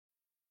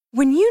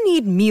When you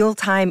need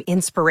mealtime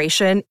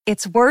inspiration,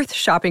 it's worth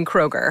shopping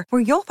Kroger,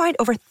 where you'll find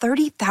over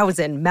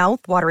 30,000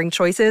 mouth-watering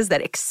choices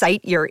that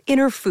excite your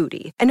inner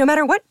foodie. And no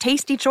matter what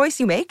tasty choice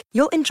you make,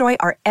 you'll enjoy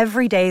our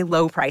everyday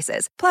low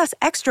prices, plus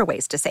extra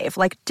ways to save,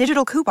 like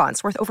digital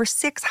coupons worth over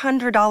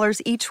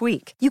 $600 each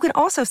week. You can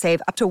also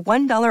save up to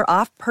 $1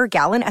 off per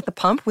gallon at the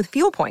pump with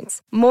fuel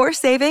points. More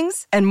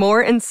savings and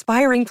more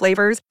inspiring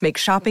flavors make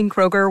shopping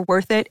Kroger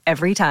worth it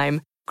every time.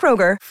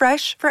 Kroger,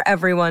 fresh for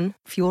everyone.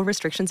 Fuel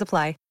restrictions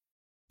apply.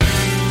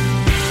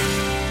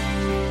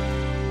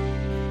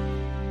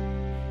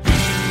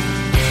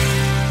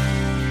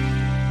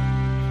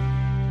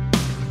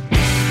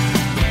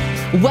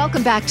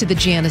 Welcome back to the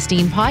Janice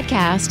Dean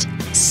Podcast.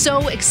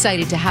 So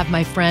excited to have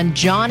my friend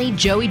Johnny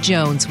Joey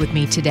Jones with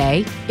me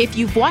today. If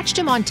you've watched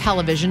him on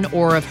television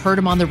or have heard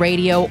him on the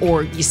radio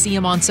or you see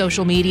him on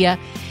social media,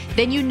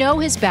 then you know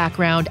his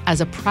background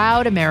as a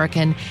proud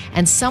American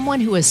and someone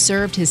who has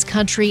served his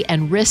country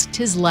and risked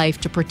his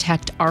life to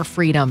protect our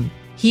freedom.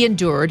 He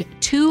endured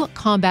 2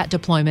 combat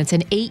deployments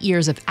and 8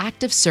 years of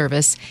active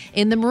service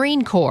in the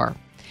Marine Corps.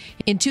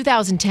 In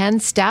 2010,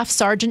 Staff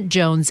Sergeant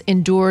Jones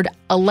endured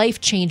a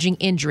life-changing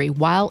injury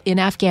while in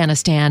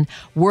Afghanistan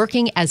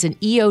working as an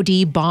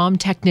EOD bomb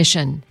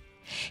technician.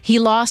 He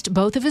lost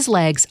both of his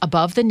legs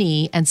above the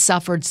knee and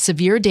suffered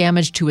severe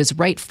damage to his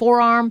right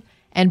forearm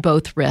and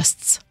both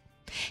wrists.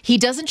 He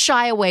doesn't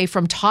shy away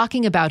from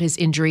talking about his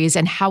injuries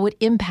and how it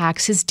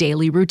impacts his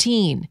daily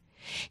routine.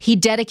 He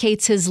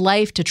dedicates his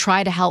life to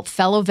try to help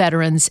fellow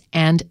veterans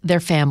and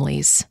their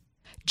families.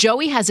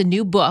 Joey has a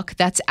new book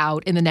that's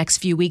out in the next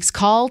few weeks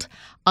called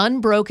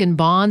Unbroken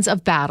Bonds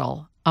of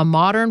Battle, a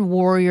modern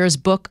warrior's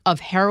book of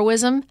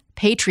heroism,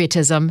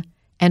 patriotism,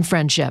 and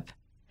friendship.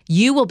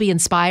 You will be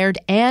inspired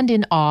and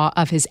in awe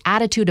of his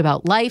attitude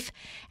about life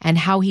and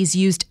how he's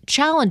used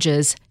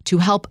challenges to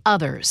help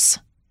others.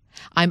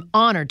 I'm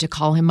honored to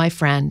call him my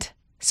friend.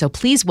 So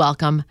please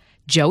welcome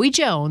Joey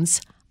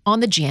Jones on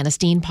the Janice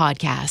Dean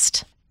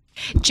Podcast.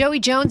 Joey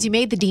Jones, you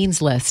made the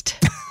Dean's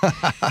List.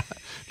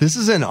 This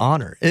is an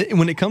honor.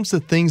 When it comes to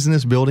things in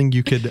this building,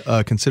 you could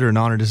consider an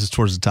honor. This is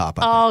towards the top.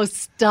 Oh,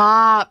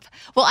 stop.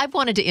 Well, I've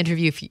wanted to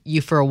interview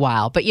you for a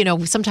while, but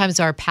sometimes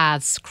our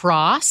paths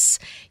cross.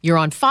 You're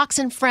on Fox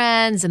and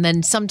Friends, and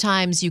then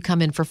sometimes you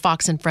come in for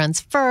Fox and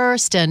Friends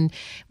first. And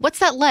what's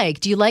that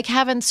like? Do you like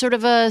having sort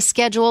of a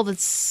schedule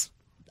that's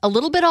a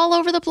little bit all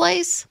over the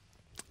place?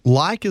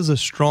 Like is a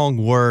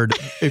strong word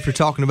if you're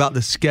talking about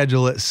the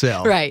schedule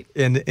itself. Right.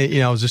 And,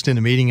 I was just in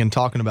a meeting and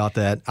talking about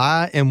that.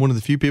 I am one of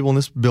the few people in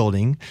this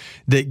building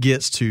that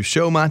gets to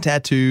show my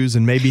tattoos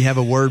and maybe have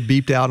a word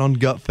beeped out on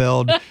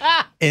Gutfeld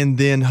and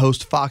then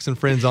host Fox and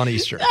Friends on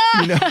Easter.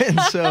 And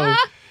so,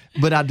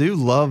 but I do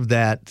love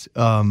that.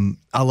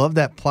 I love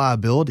that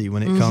pliability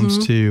when it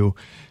comes to,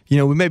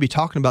 we may be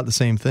talking about the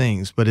same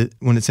things, but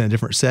when it's in a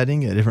different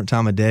setting, a different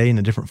time of day, in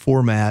a different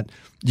format,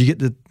 you get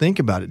to think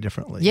about it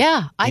differently.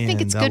 Yeah, I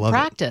think it's good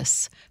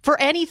practice for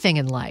anything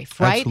in life,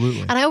 right?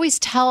 Absolutely. And I always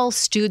tell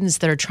students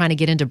that are trying to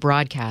get into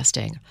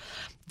broadcasting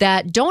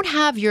that don't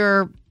have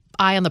your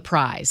eye on the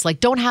prize.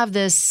 Like, don't have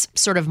this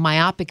sort of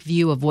myopic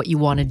view of what you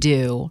want to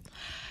do.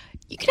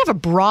 You can have a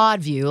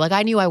broad view. Like,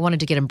 I knew I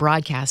wanted to get in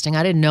broadcasting.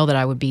 I didn't know that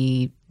I would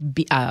be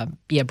a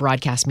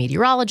broadcast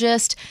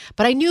meteorologist,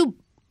 but I knew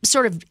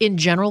sort of in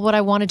general what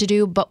I wanted to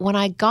do. But when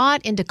I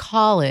got into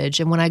college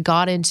and when I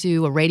got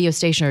into a radio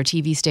station or a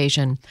TV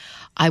station,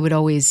 I would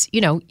always,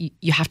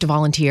 you have to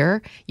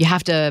volunteer. You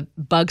have to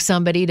bug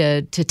somebody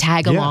to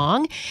tag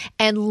along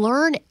and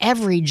learn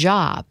every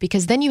job,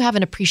 because then you have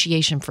an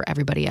appreciation for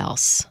everybody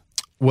else.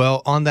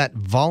 Well, on that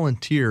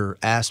volunteer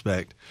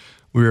aspect,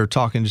 we were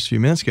talking just a few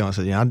minutes ago. I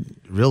said, I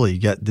really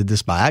did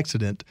this by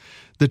accident.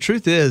 The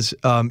truth is,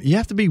 you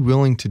have to be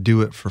willing to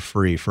do it for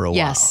free for a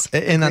while.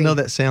 And I know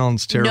that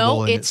sounds terrible.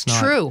 No, and it's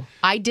true.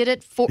 I did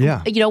it for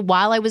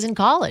while I was in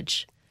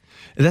college.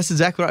 That's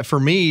exactly right. For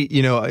me,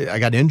 I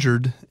got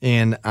injured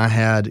and I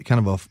had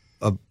kind of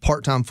a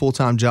part-time,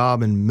 full-time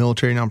job in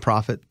military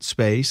nonprofit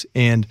space.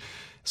 And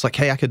it's like,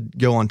 hey, I could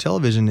go on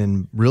television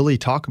and really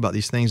talk about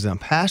these things that I'm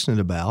passionate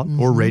about,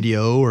 or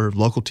radio or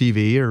local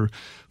TV, or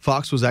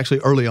Fox was actually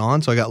early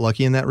on, so I got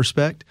lucky in that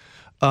respect.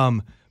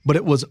 But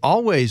it was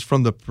always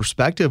from the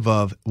perspective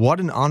of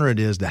what an honor it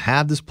is to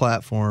have this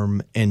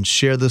platform and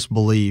share this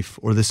belief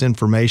or this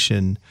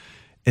information.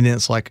 And then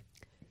it's like,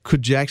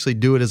 could you actually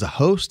do it as a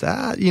host?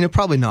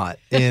 Probably not.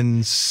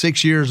 In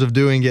 6 years of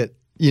doing it,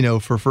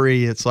 for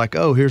free, it's like,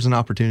 oh, here's an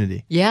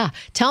opportunity. Yeah.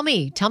 Tell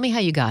me how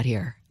you got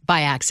here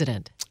by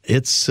accident.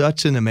 It's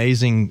such an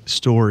amazing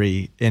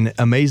story, and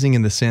amazing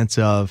in the sense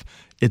of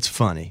it's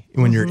funny.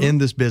 When you're in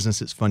this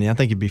business, it's funny. I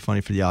think it'd be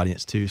funny for the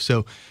audience too.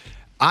 So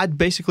I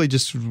basically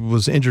just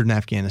was injured in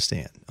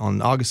Afghanistan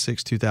on August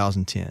 6,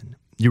 2010.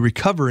 You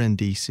recover in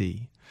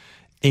D.C.,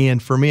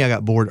 and for me, I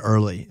got bored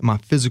early. My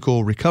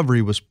physical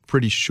recovery was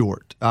pretty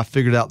short. I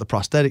figured out the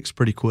prosthetics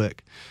pretty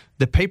quick.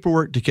 The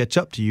paperwork to catch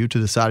up to you to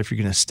decide if you're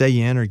going to stay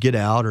in or get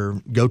out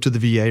or go to the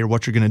VA or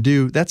what you're going to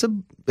do, that's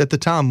at the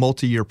time,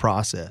 multi-year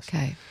process.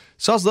 Okay.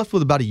 So I was left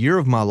with about a year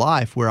of my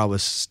life where I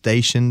was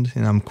stationed,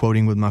 and I'm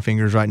quoting with my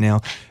fingers right now,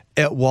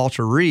 at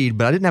Walter Reed,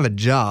 but I didn't have a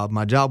job.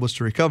 My job was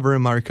to recover,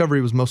 and my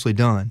recovery was mostly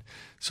done.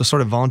 So I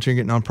started volunteering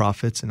at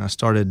nonprofits, and I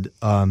started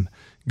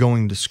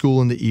going to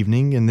school in the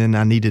evening, and then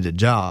I needed a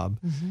job.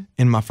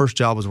 And my first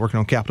job was working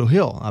on Capitol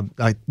Hill.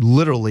 I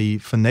literally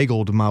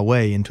finagled my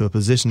way into a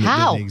position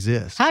that didn't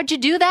exist. How'd you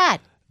do that?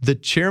 The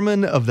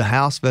chairman of the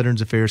House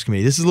Veterans Affairs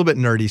Committee. This is a little bit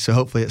nerdy, so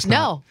hopefully it's not.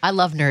 No, I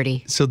love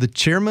nerdy. So the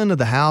chairman of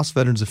the House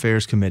Veterans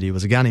Affairs Committee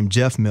was a guy named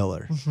Jeff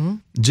Miller.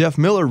 Jeff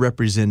Miller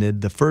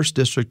represented the 1st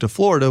District of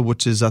Florida,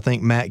 which is, I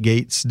think, Matt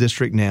Gaetz'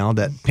 district now,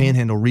 that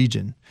Panhandle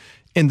region.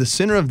 In the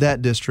center of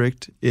that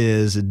district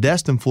is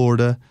Destin,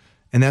 Florida,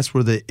 and that's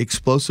where the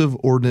Explosive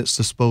Ordnance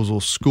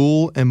Disposal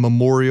School and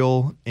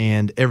Memorial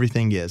and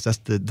everything is. That's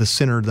the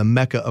center, the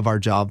mecca of our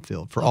job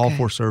field for all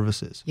 4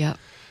 services. Yep.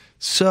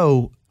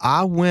 So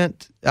I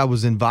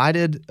was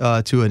invited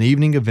to an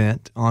evening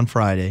event on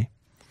Friday,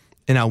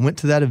 and I went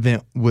to that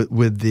event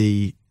with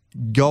the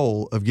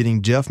goal of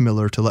getting Jeff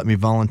Miller to let me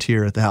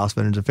volunteer at the House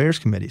Veterans Affairs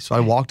Committee. So I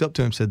walked up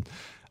to him and said,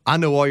 I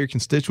know all your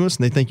constituents,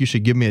 and they think you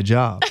should give me a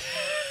job.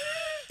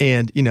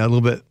 And, a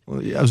little bit,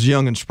 I was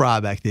young and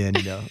spry back then,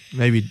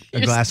 maybe a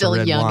glass of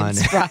red wine. You're still young and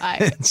spry.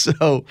 And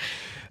so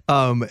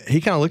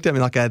he kind of looked at me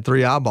like I had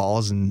 3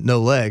 eyeballs and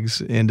no legs,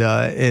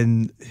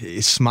 and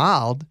he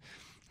smiled.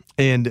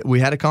 And we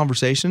had a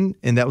conversation,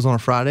 and that was on a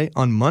Friday.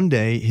 On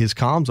Monday, his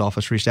comms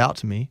office reached out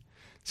to me,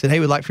 said, hey,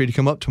 we'd like for you to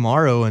come up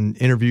tomorrow and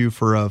interview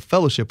for a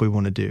fellowship we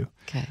want to do.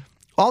 Okay.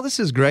 All this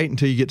is great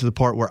until you get to the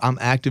part where I'm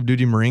active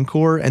duty Marine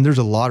Corps, and there's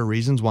a lot of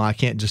reasons why I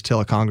can't just tell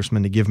a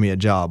congressman to give me a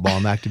job while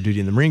I'm active duty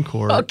in the Marine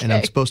Corps, and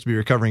I'm supposed to be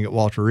recovering at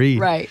Walter Reed.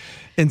 Right.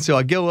 And so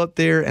I go up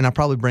there, and I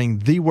probably bring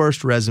the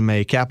worst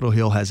resume Capitol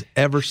Hill has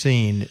ever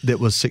seen that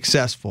was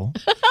successful.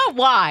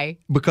 Why?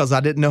 Because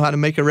I didn't know how to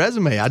make a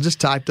resume. I just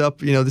typed up,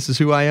 this is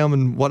who I am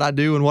and what I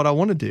do and what I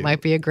want to do.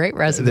 Might be a great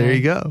resume. There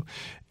you go.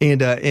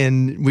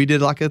 And we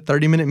did like a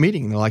 30-minute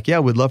meeting. They're like, yeah,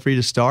 we'd love for you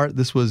to start.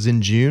 This was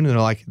in June. And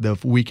they're like, the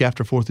week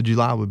after 4th of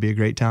July would be a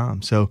great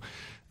time. So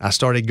I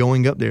started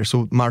going up there.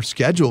 So my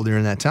schedule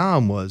during that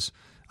time was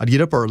I'd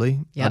get up early.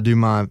 Yep. I'd do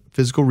my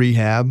physical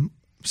rehab,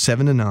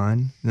 7 to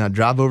 9. And I'd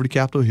drive over to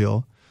Capitol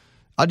Hill.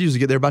 I'd usually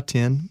get there by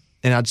 10.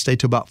 And I'd stay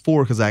till about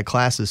 4 because I had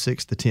classes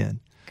 6 to 10.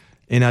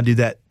 And I'd do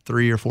that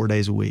 3 or 4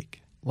 days a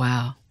week.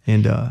 Wow.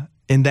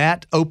 And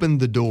that opened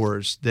the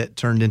doors that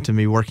turned into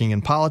me working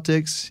in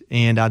politics.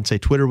 And I'd say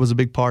Twitter was a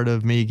big part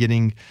of me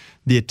getting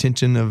the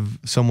attention of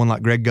someone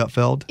like Greg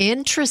Gutfeld.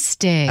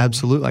 Interesting.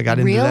 Absolutely. I got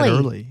into that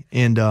early.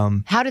 And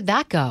how did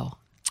that go?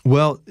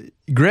 Well,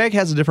 Greg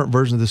has a different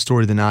version of this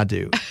story than I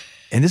do.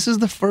 And this is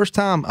the first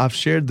time I've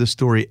shared this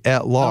story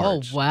at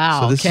large. Oh,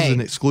 wow. So this is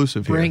an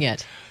exclusive here. Bring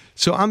it.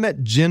 So I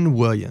met Jen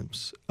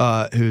Williams,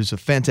 who's a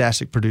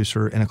fantastic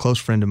producer and a close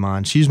friend of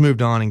mine. She's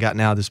moved on and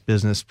gotten out of this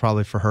business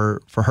probably for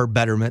her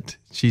betterment.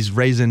 She's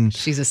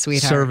a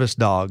sweetheart. Service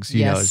dogs.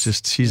 You know, it's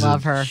just she's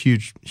Love her.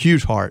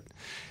 huge heart.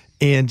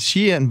 And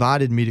she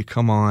invited me to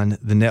come on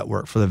the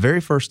network for the very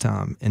first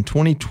time in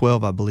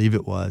 2012, I believe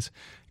it was.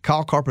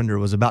 Kyle Carpenter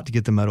was about to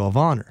get the Medal of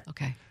Honor.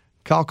 Okay.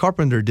 Kyle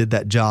Carpenter did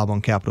that job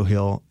on Capitol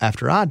Hill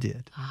after I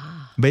did.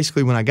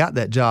 Basically, when I got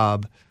that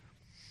job,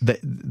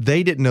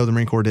 they didn't know, the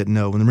Marine Corps didn't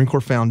know. When the Marine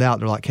Corps found out,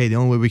 they're like, hey, the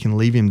only way we can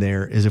leave him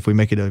there is if we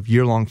make it a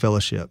year-long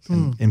fellowship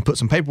and put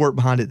some paperwork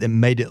behind it that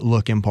made it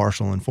look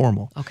impartial and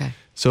formal. Okay.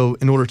 So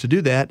in order to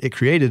do that, it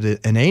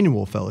created an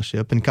annual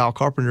fellowship, and Kyle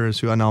Carpenter is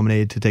who I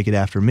nominated to take it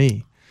after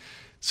me.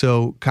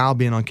 So Kyle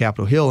being on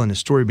Capitol Hill and his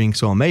story being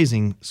so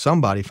amazing,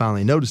 somebody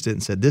finally noticed it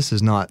and said, this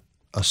is not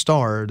a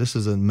star, this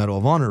is a Medal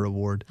of Honor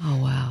award.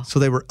 Oh, wow. So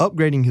they were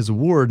upgrading his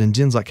award, and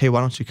Jen's like, hey,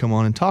 why don't you come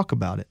on and talk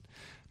about it?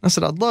 And I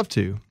said, I'd love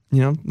to.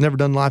 Never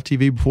done live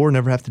TV before,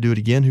 never have to do it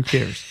again. Who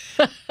cares?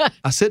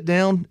 I sit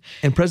down,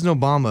 and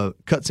President Obama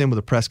cuts in with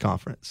a press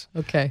conference.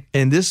 Okay.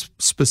 And this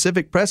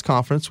specific press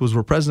conference was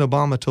where President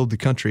Obama told the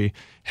country,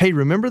 hey,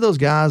 remember those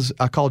guys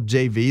I called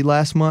JV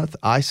last month,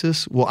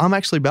 ISIS? Well, I'm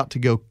actually about to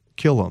go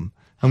kill them.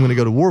 I'm going to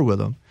go to war with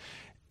them.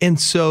 And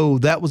so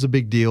that was a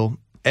big deal.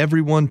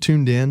 Everyone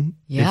tuned in.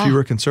 Yeah. If you were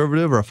a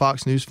conservative or a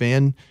Fox News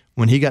fan,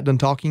 when he got done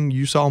talking,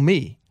 you saw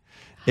me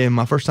in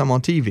my first time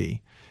on TV.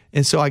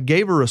 And so I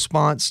gave a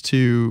response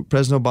to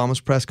President Obama's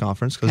press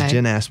conference because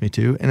Jen asked me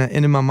to.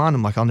 And in my mind,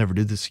 I'm like, I'll never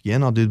do this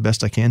again. I'll do the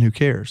best I can. Who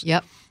cares?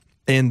 Yep.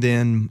 And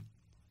then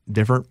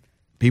different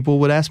people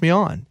would ask me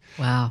on.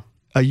 Wow.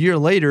 A year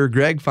later,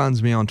 Greg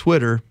finds me on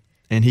Twitter,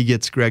 and he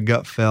gets Greg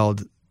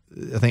Gutfeld.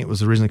 I think it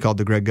was originally called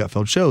the Greg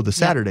Gutfeld Show, the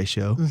Saturday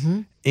show.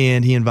 Mm-hmm.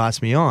 And he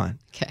invites me on.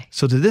 Okay.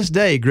 So to this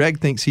day, Greg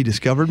thinks he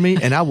discovered me,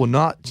 and I will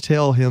not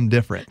tell him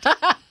different.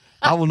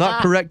 I will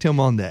not correct him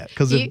on that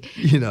because,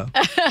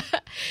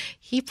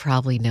 He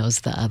probably knows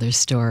the other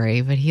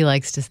story, but he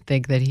likes to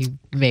think that he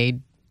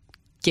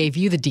gave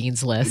you the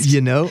dean's list.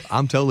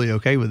 I'm totally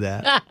okay with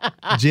that.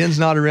 Jen's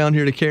not around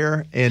here to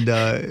care,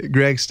 and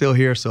Greg's still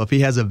here. So if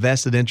he has a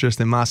vested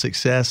interest in my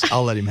success,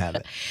 I'll let him have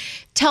it.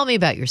 Tell me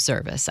about your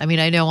service. I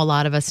mean, I know a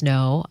lot of us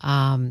know,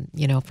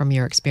 from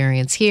your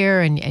experience here,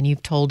 and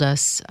you've told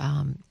us,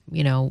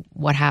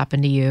 what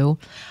happened to you.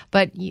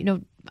 But,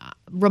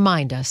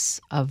 remind us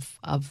of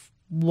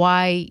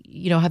why,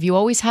 have you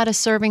always had a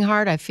serving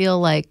heart? I feel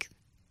like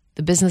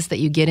the business that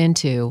you get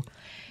into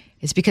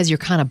is because you're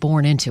kind of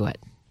born into it.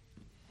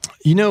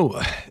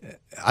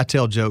 I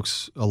tell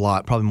jokes a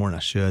lot, probably more than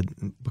I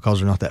should because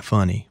they're not that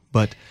funny.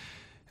 But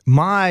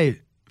my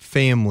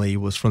family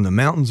was from the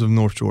mountains of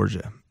North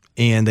Georgia,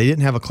 and they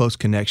didn't have a close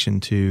connection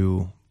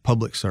to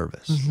public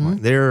service.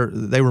 Like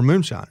they were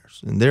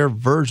moonshiners, and their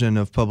version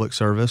of public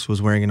service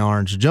was wearing an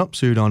orange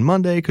jumpsuit on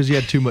Monday because you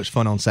had too much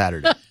fun on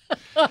Saturday.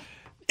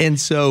 And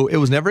so it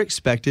was never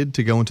expected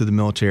to go into the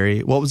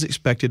military. What was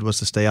expected was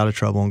to stay out of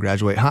trouble and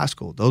graduate high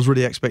school. Those were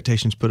the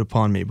expectations put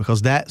upon me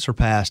because that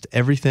surpassed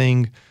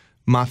everything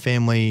my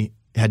family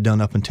had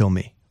done up until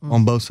me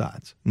on both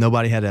sides.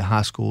 Nobody had a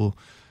high school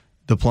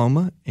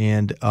diploma,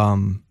 and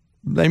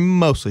they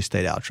mostly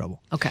stayed out of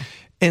trouble. Okay.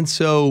 And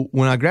so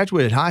when I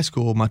graduated high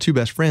school, my two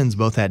best friends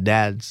both had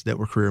dads that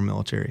were career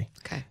military.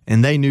 Okay.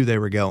 And they knew they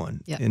were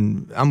going. Yep.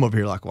 And I'm over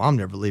here like, well, I'm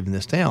never leaving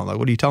this town. Like,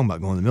 what are you talking about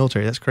going to the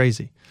military? That's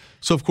crazy.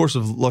 So, of course,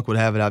 if luck would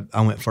have it,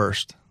 I went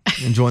first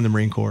and joined the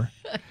Marine Corps.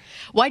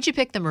 Why'd you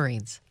pick the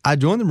Marines? I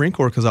joined the Marine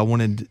Corps because I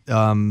wanted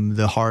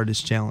the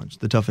hardest challenge,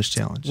 the toughest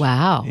challenge.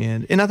 Wow.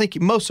 And I think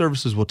most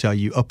services will tell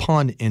you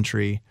upon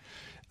entry,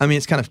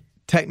 it's kind of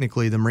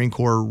technically the Marine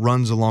Corps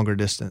runs a longer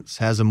distance,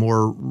 has a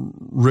more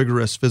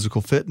rigorous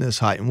physical fitness,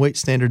 height and weight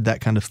standard,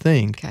 that kind of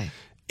thing. Okay.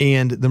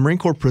 And the Marine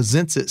Corps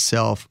presents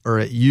itself, or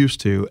it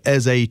used to,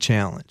 as a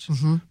challenge.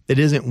 It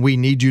isn't, we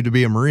need you to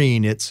be a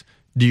Marine. It's,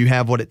 do you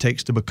have what it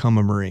takes to become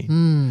a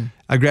Marine?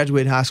 I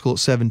graduated high school at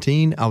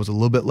 17. I was a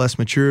little bit less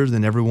mature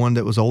than everyone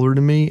that was older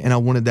than me, and I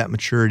wanted that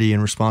maturity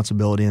and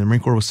responsibility, and the Marine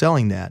Corps was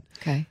selling that.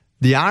 Okay.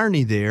 The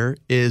irony there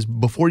is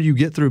before you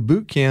get through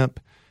boot camp,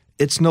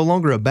 it's no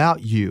longer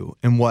about you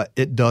and what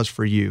it does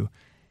for you.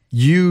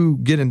 You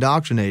get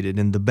indoctrinated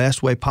in the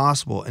best way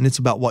possible, and it's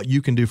about what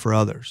you can do for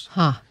others.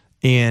 Huh.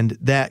 And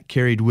that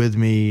carried with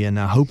me, and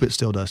I hope it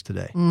still does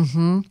today.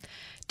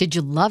 Did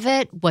you love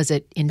it? Was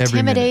it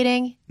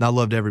intimidating? I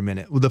loved every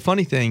minute. Well, the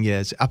funny thing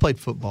is, I played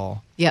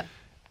football. Yep.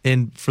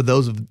 And for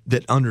those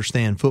that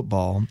understand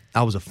football,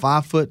 I was a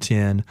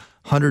 5'10",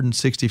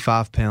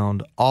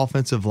 165-pound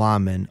offensive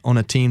lineman on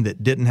a team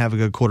that didn't have a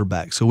good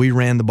quarterback. So we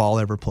ran the ball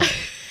every play.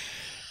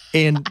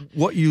 And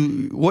what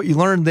you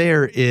learn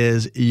there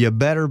is you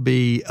better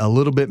be a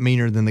little bit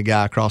meaner than the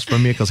guy across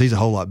from you because he's a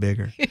whole lot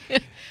bigger.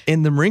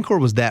 And the Marine Corps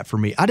was that for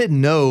me. I didn't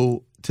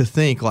know to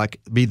think like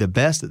be the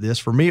best at this.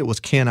 For me, it was,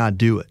 can I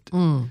do it?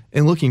 And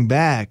looking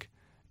back,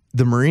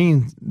 the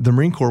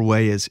Marine Corps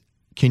way is,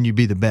 can you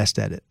be the best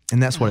at it?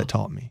 And that's what it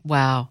taught me.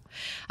 Wow.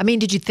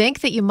 Did you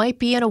think that you might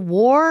be in a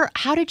war?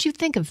 How did you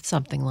think of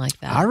something like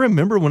that? I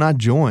remember when I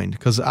joined,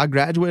 because I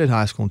graduated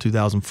high school in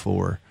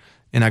 2004,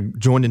 and I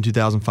joined in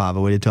 2005. I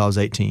waited till I was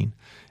 18.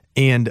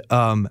 And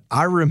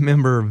I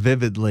remember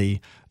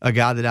vividly a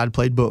guy that I'd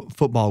played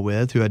football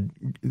with who had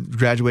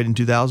graduated in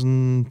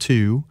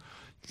 2002.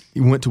 He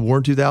went to war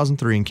in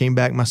 2003 and came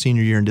back my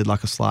senior year and did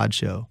like a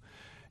slideshow.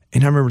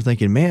 And I remember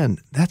thinking, man,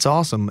 that's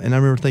awesome. And I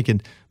remember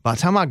thinking, by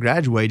the time I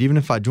graduate, even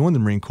if I joined the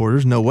Marine Corps,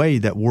 there's no way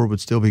that war would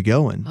still be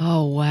going.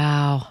 Oh,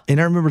 wow. And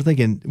I remember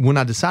thinking, when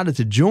I decided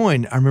to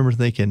join, I remember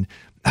thinking,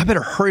 I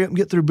better hurry up and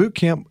get through boot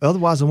camp,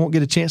 otherwise I won't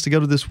get a chance to go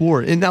to this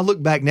war. And I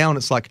look back now and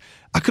it's like,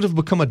 I could have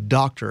become a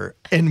doctor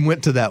and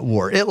went to that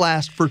war. It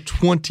lasted for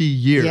 20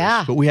 years,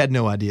 but we had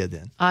no idea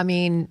then.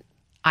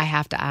 I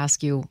have to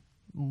ask you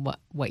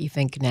what you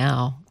think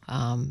now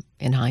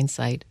in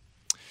hindsight.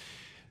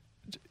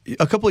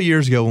 A couple of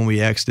years ago when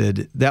we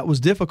exited, that was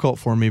difficult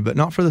for me, but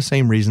not for the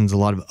same reasons a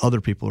lot of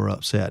other people are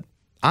upset.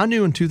 I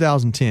knew in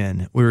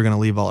 2010 we were going to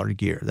leave all our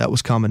gear. That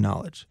was common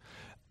knowledge.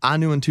 I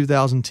knew in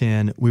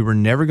 2010 we were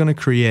never going to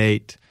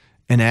create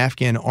an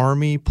Afghan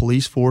army,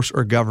 police force,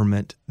 or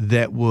government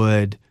that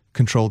would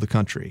control the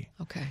country.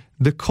 Okay.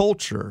 The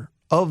culture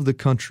of the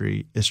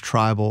country is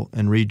tribal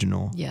and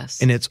regional.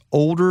 Yes. And it's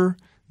older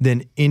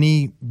than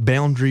any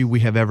boundary we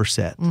have ever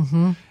set.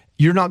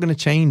 You're not going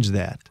to change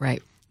that.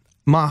 Right.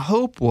 My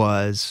hope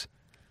was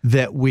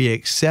that we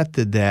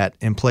accepted that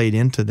and played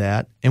into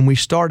that, and we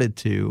started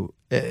to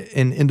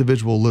in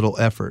individual little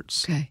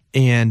efforts. Okay.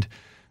 And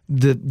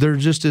there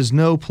just is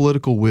no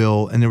political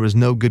will, and there was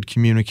no good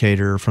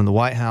communicator from the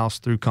White House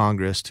through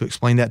Congress to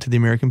explain that to the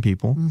American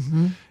people.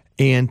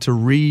 And to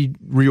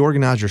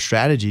reorganize your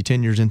strategy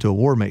 10 years into a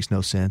war makes no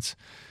sense.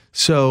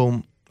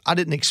 So I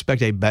didn't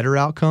expect a better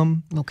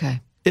outcome. Okay.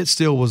 It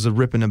still was a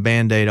ripping a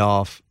Band-Aid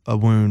off a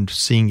wound,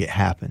 seeing it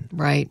happen.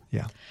 Right.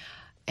 Yeah.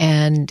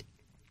 And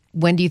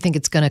when do you think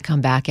it's going to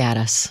come back at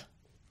us?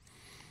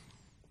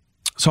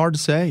 It's hard to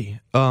say.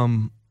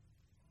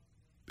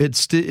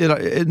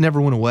 It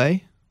never went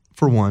away,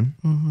 for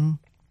one.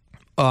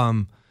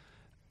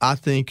 I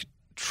think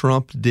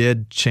Trump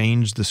did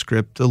change the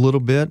script a little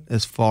bit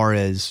as far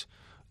as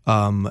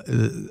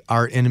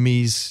our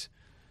enemies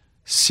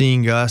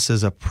seeing us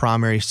as a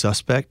primary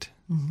suspect.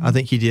 I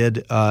think he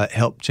did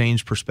help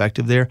change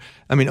perspective there.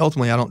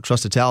 Ultimately, I don't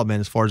trust the Taliban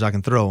as far as I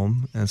can throw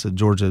them. That's a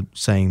Georgia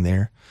saying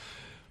there.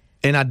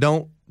 And I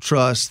don't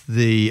trust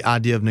the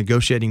idea of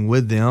negotiating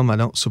with them. I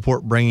don't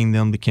support bringing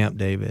them to Camp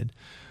David.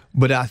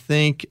 But I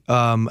think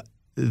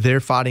they're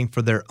fighting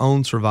for their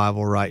own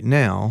survival right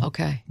now.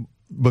 Okay.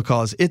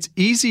 Because it's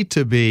easy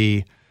to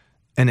be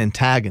an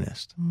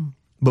antagonist.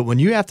 But when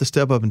you have to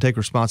step up and take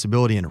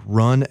responsibility and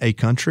run a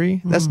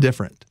country, that's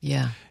different.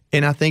 Yeah.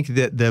 And I think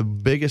that the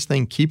biggest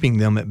thing keeping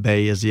them at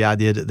bay is the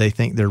idea that they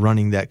think they're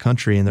running that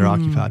country and they're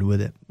occupied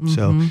with it.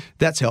 So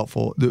that's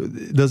helpful.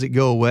 Does it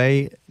go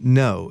away?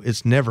 No,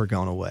 it's never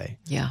gone away.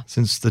 Yeah.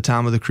 Since the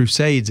time of the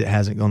Crusades, it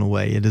hasn't gone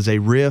away. It is a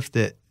rift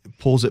that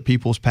pulls at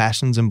people's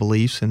passions and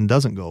beliefs and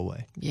doesn't go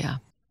away. Yeah.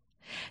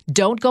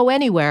 Don't go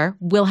anywhere.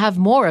 We'll have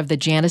more of the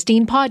Janice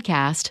Dean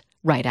podcast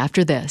right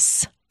after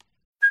this.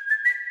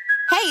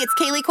 Hey, it's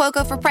Kaylee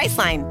Cuoco for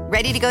Priceline.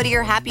 Ready to go to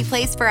your happy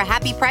place for a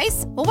happy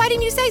price? Well, why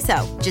didn't you say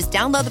so? Just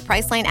download the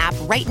Priceline app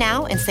right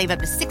now and save up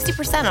to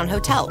 60% on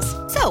hotels.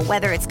 So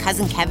whether it's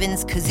Cousin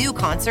Kevin's Kazoo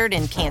Concert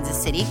in Kansas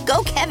City,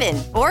 go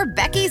Kevin, or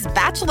Becky's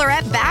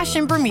Bachelorette Bash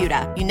in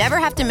Bermuda, you never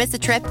have to miss a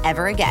trip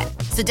ever again.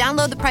 So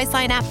download the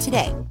Priceline app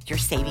today. Your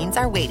savings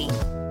are waiting.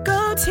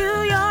 Go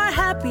to your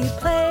happy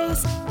place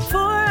for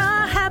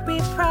a happy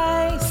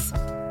price.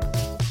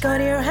 Go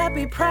to your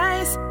happy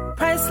price,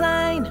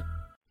 Priceline.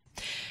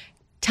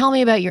 Tell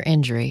me about your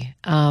injury.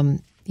 You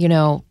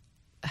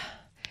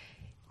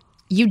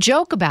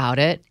joke about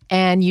it,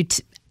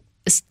 and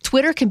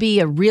Twitter can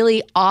be a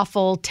really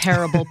awful,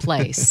 terrible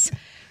place.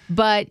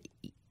 But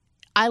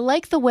I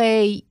like the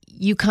way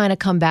you kind of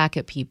come back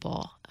at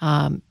people.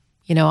 I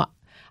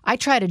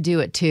try to do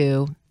it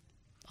too,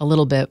 a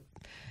little bit.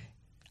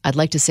 I'd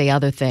like to say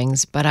other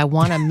things, but I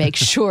want to make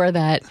sure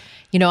that,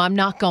 I'm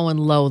not going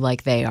low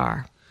like they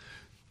are.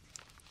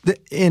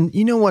 And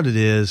you know what it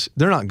is?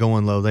 They're not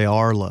going low. They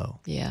are low.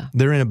 Yeah.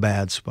 They're in a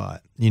bad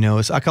spot.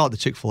 I call it the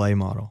Chick-fil-A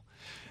model.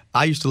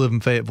 I used to live in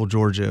Fayetteville,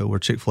 Georgia, where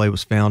Chick-fil-A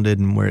was founded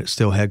and where it's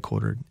still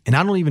headquartered. And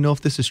I don't even know if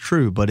this is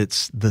true, but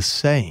it's the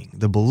saying,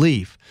 the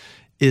belief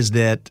is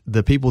that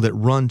the people that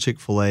run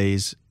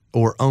Chick-fil-A's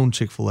or own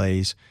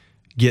Chick-fil-A's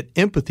get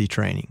empathy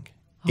training.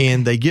 Okay.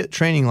 And they get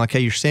training like,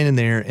 hey, you're standing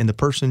there and the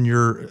person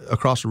you're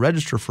across the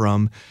register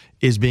from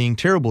is being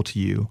terrible to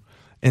you.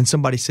 And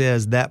somebody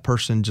says that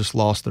person just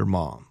lost their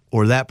mom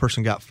or that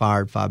person got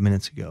fired 5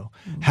 minutes ago.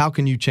 How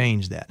can you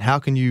change that? How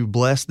can you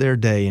bless their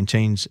day and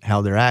change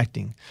how they're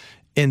acting?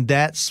 And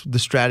that's the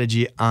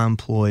strategy I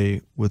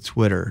employ with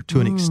Twitter to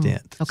an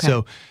extent. Okay.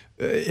 So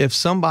if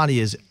somebody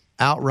is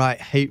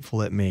outright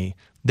hateful at me,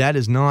 that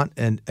is not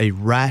a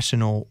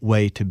rational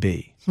way to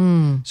be.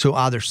 So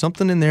either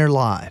something in their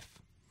life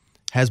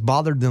has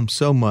bothered them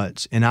so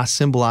much, and I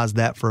symbolize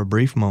that for a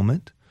brief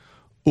moment,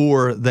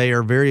 or they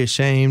are very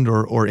ashamed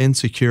or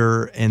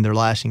insecure and they're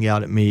lashing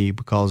out at me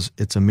because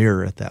it's a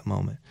mirror at that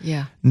moment.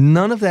 Yeah.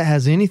 None of that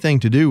has anything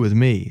to do with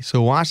me.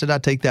 So why should I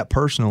take that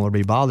personal or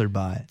be bothered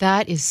by it?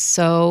 That is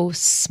so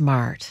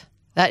smart.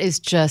 That is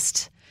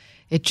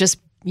it just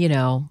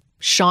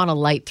shone a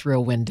light through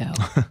a window.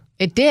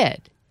 It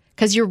did.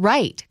 Because you're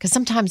right. Because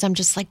sometimes I'm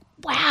just like,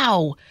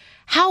 wow,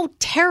 how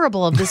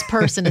terrible of this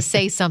person to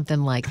say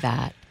something like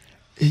that.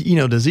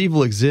 Does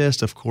evil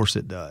exist? Of course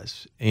it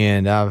does.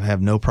 And I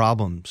have no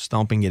problem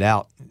stomping it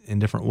out in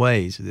different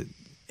ways.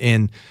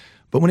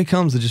 But when it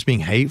comes to just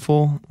being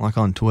hateful, like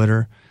on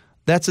Twitter,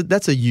 that's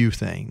a you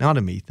thing, not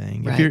a me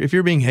thing. Right. If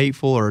you're being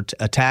hateful or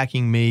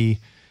attacking me,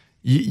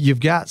 you've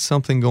got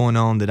something going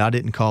on that I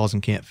didn't cause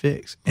and can't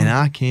fix. And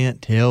I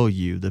can't tell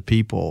you the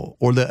people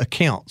or the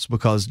accounts,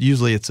 because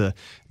usually it's a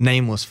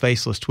nameless,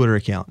 faceless Twitter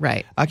account.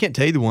 Right. I can't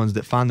tell you the ones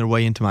that find their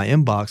way into my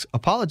inbox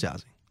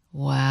apologizing.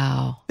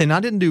 Wow. And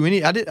I didn't do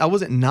I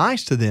wasn't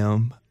nice to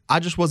them. I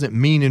just wasn't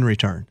mean in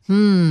return.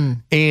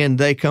 And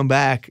they come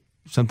back.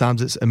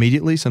 Sometimes it's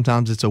immediately.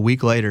 Sometimes it's a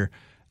week later,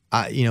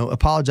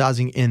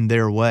 apologizing in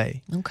their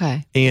way.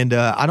 Okay. And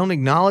I don't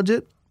acknowledge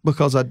it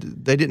because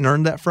they didn't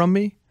earn that from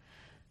me.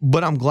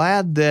 But I'm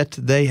glad that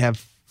they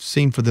have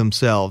seen for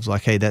themselves,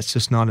 like, hey, that's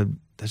just not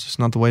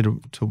the way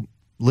to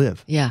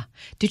live. Yeah.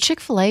 Do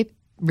Chick-fil-A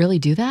really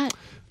do that?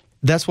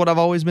 That's what I've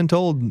always been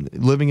told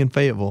living in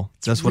Fayetteville.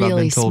 That's what I've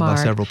been told by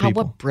several people.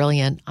 What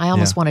brilliant. I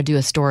almost want to do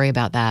a story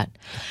about that.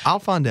 I'll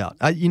find out.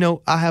 I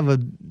have a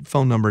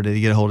phone number to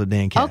get a hold of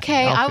Dan Cassidy.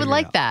 Okay, I would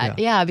like that.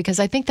 Yeah, because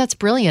I think that's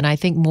brilliant. I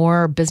think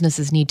more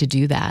businesses need to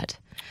do that.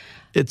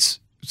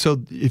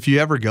 So if you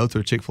ever go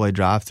through a Chick-fil-A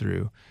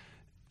drive-thru,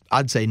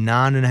 I'd say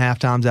 9.5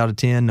 times out of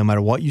 10, no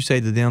matter what you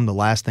say to them, the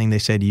last thing they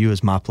say to you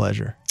is my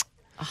pleasure.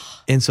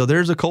 And so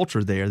there's a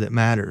culture there that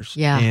matters.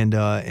 Yeah.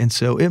 And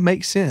so it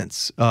makes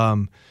sense.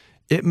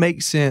 It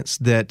makes sense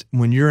that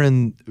when you're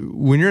in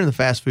the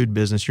fast food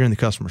business, you're in the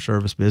customer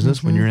service business.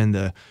 Mm-hmm. When you're in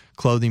the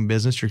clothing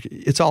business,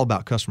 it's all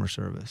about customer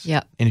service.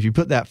 Yep. And if you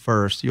put that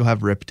first, you'll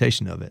have a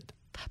reputation of it.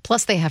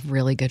 Plus, they have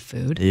really good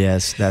food.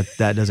 Yes, that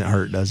doesn't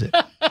hurt, does it?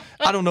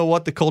 I don't know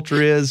what the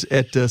culture is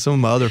at some of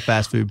my other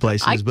fast food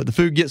places, but the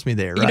food gets me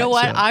there, right? You know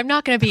what? So, I'm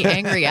not going to be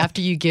angry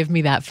after you give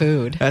me that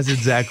food. That's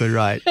exactly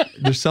right.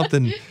 There's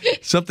something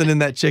in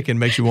that chicken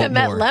makes you want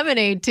more. more. And that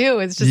lemonade, too.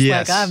 It's just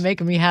like, I'm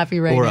making me happy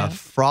right now. Or a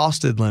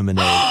frosted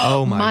lemonade.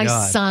 Oh, my God.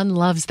 My son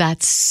loves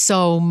that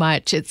so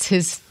much. It's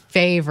his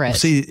favorite.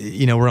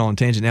 See, we're on a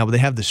tangent now, but they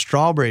have the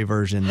strawberry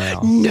version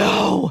now.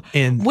 No.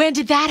 And when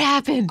did that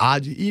happen?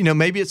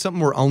 Maybe it's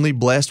something we're only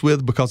blessed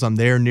with because I'm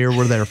there near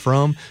where they're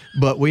from,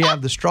 but we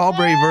have the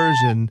strawberry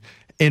version,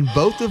 and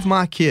both of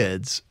my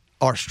kids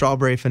are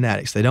strawberry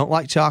fanatics. They don't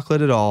like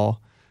chocolate at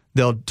all.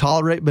 They'll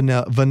tolerate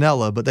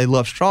vanilla, but they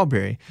love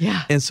strawberry.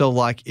 Yeah. And so,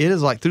 it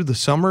is through the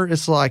summer,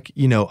 it's I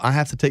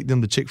have to take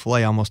them to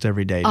Chick-fil-A almost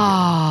every day.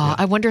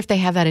 I wonder if they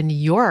have that in New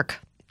York.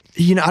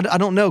 I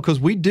don't know, because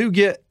we do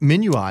get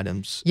menu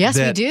items. Yes,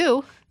 we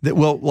do.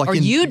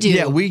 You do.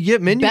 Yeah, we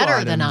get menu better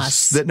items than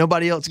us. that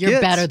nobody else gets.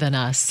 You're better than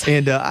us.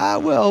 And,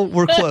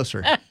 we're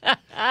closer.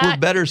 We're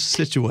better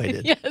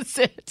situated.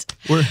 Yes,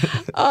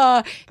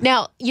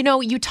 now,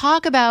 you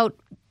talk about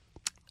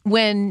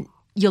when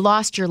you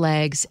lost your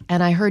legs,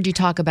 and I heard you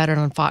talk about it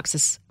on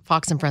Fox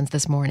and Friends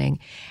this morning,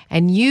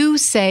 and you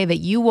say that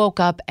you woke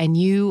up and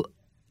you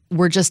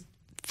were just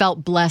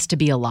felt blessed to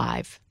be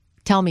alive.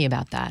 Tell me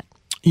about that.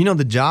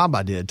 The job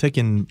I did,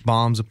 taking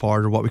bombs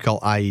apart, or what we call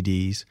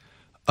IEDs,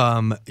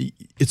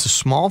 it's a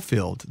small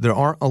field. There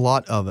aren't a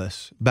lot of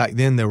us. Back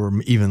then, there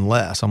were even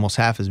less, almost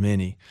half as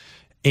many.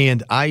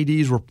 And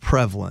IEDs were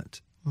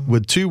prevalent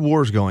with 2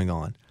 wars going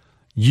on.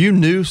 You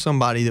knew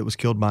somebody that was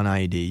killed by an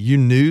IED. You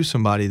knew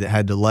somebody that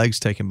had their legs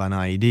taken by an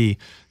IED.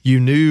 You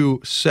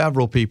knew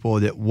several people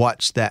that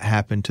watched that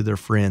happen to their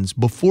friends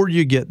before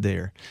you get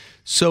there.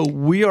 So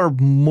we are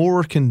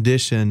more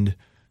conditioned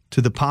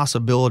to the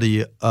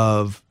possibility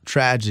of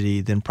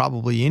tragedy than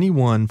probably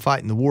anyone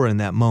fighting the war in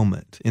that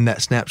moment, in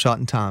that snapshot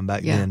in time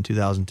back then,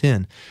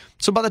 2010.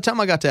 So by the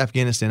time I got to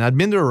Afghanistan, I'd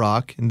been to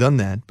Iraq and done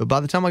that, but by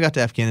the time I got to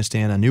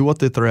Afghanistan, I knew what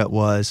the threat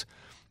was.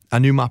 I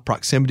knew my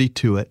proximity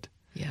to it.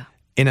 Yeah.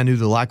 And I knew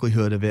the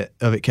likelihood of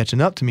it catching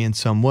up to me in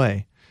some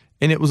way.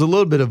 And it was a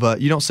little bit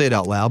of you don't say it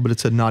out loud, but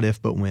it's a not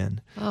if but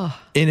when. Oh.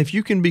 And if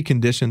you can be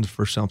conditioned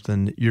for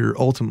something, you're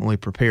ultimately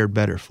prepared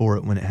better for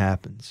it when it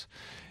happens.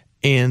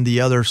 And the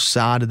other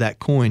side of that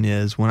coin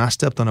is when I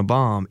stepped on a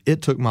bomb,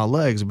 it took my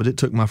legs, but it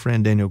took my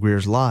friend Daniel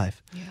Greer's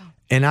life. Yeah.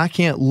 And I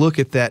can't look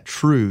at that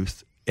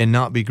truth and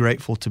not be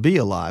grateful to be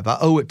alive. I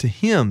owe it to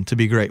him to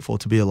be grateful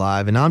to be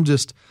alive. And I'm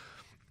just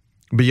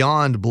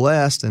beyond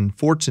blessed and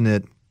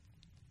fortunate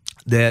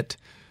that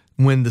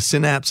when the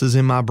synapses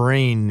in my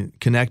brain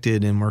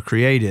connected and were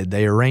created,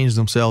 they arranged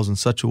themselves in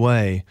such a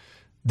way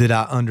that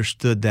I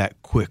understood that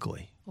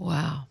quickly.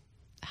 Wow.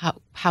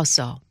 How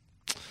so?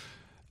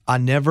 I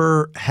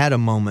never had a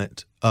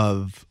moment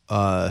of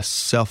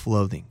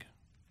self-loathing.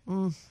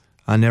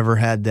 I never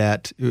had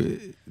that,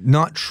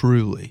 not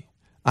truly.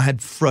 I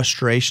had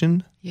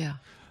frustration,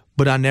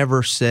 but I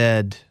never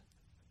said,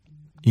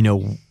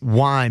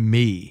 why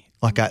me?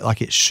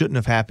 Like it shouldn't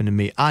have happened to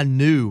me. I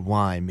knew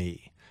why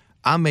me.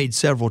 I made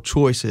several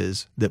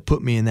choices that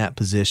put me in that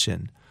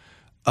position.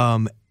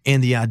 And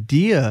the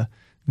idea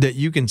that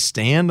you can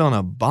stand on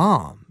a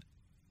bomb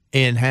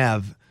and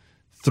have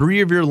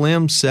 3 of your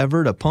limbs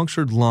severed, a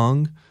punctured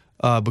lung,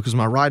 because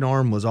my right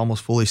arm was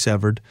almost fully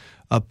severed,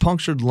 a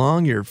punctured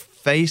lung, your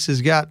face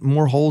has got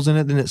more holes in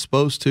it than it's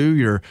supposed to,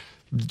 your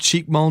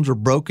cheekbones are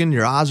broken,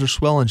 your eyes are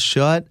swelling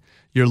shut,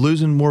 you're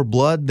losing more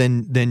blood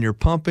than you're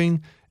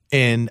pumping,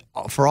 and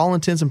for all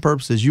intents and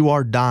purposes, you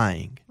are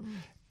dying.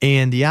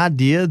 And the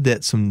idea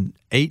that some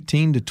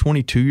 18 to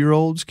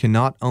 22-year-olds can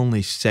not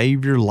only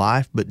save your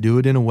life, but do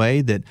it in a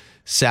way that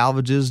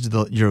salvages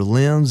your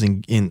limbs,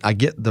 and I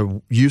get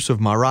the use of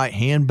my right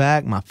hand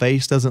back. My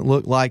face doesn't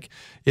look like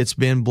it's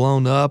been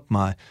blown up.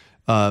 My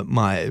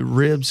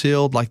ribs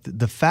healed. Like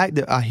the fact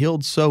that I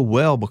healed so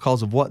well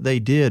because of what they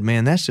did,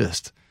 man,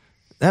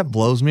 that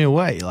blows me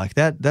away. Like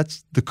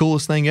that's the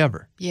coolest thing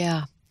ever.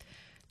 Yeah.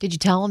 Did you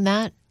tell them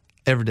that?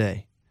 Every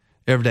day.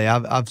 Every day.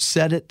 I've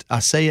said it. I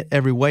say it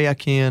every way I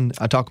can.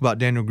 I talk about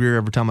Daniel Greer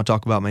every time I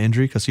talk about my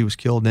injury because he was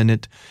killed in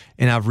it.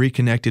 And I've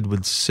reconnected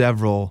with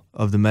several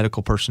of the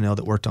medical personnel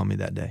that worked on me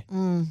that day.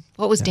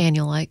 What was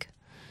Daniel like?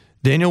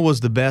 Daniel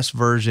was the best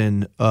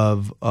version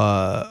of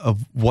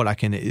what I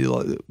can.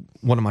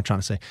 What am I trying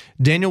to say?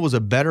 Daniel was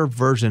a better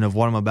version of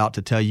what I'm about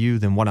to tell you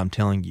than what I'm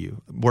telling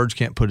you. Words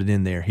can't put it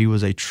in there. He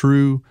was a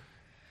true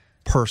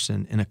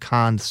person and a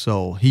kind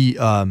soul. He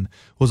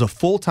was a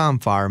full-time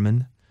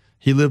fireman.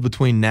 He lived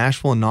between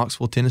Nashville and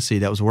Knoxville, Tennessee.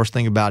 That was the worst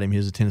thing about him. He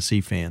was a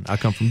Tennessee fan. I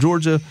come from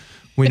Georgia.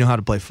 We know how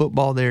to play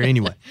football there.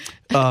 Anyway,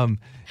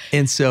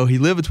 and so he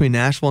lived between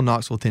Nashville and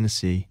Knoxville,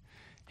 Tennessee.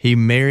 He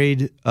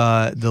married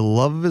the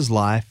love of his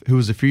life, who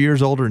was a few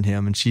years older than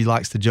him, and she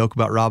likes to joke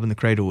about robbing the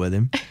cradle with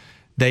him.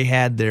 They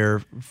had their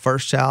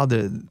first child,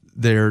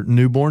 their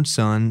newborn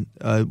son,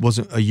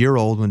 wasn't a year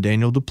old when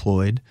Daniel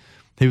deployed.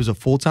 He was a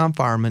full-time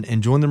fireman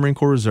and joined the Marine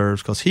Corps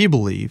Reserves because he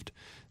believed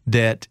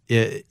that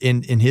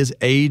in his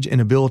age and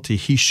ability,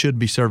 he should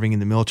be serving in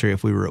the military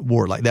if we were at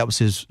war. Like that was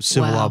his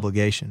civil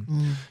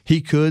obligation.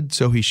 He could,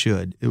 so he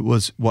should. It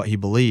was what he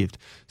believed.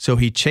 So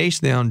he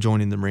chased down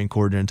joining the Marine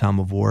Corps during time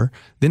of war.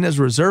 Then as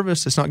a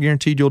reservist, it's not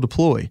guaranteed you'll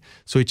deploy.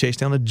 So he chased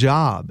down a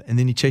job, and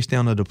then he chased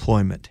down a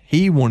deployment.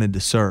 He wanted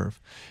to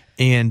serve.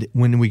 And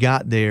when we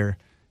got there,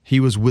 He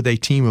was with a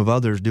team of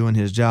others doing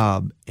his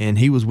job, and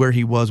he was where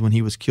he was when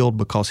he was killed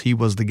because he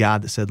was the guy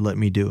that said, "Let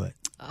me do it."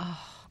 Oh,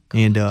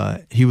 and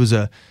he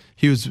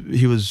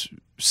was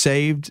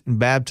saved and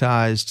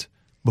baptized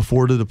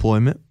before the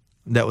deployment.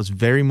 That was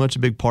very much a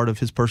big part of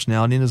his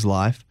personality in his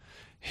life.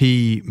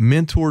 He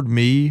mentored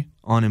me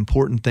on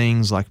important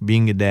things like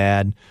being a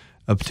dad,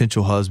 a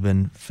potential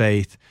husband,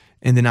 faith,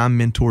 and then I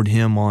mentored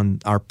him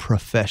on our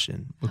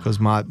profession because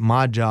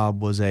my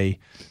job was a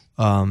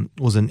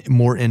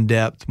more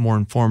in-depth, more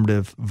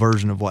informative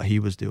version of what he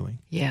was doing.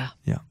 Yeah.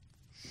 Yeah.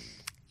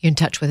 You in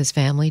touch with his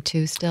family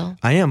too still?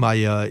 I am.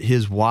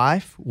 His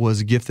wife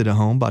was gifted a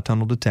home by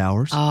Tunnel to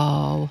Towers.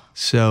 Oh,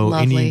 so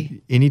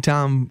lovely.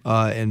 Anytime,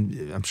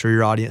 and I'm sure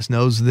your audience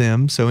knows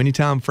them, so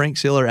anytime Frank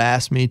Siller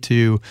asks me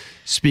to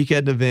speak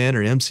at an event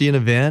or MC an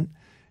event,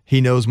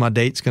 he knows my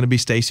date's going to be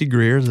Stacy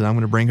Greer's, and I'm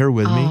going to bring her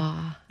with me.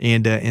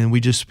 And we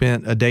just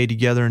spent a day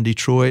together in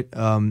Detroit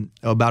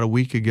about a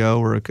week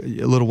ago or a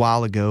little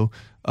while ago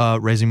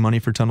raising money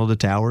for Tunnel to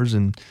Towers.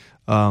 And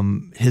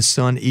his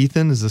son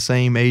Ethan is the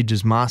same age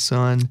as my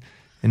son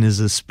and is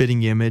a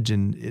spitting image.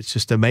 And it's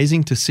just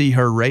amazing to see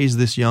her raise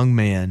this young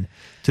man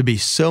to be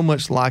so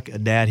much like a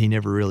dad he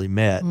never really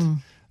met.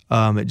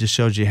 It just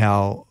shows you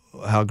how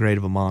great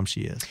of a mom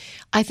she is.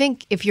 I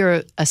think if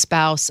you're a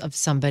spouse of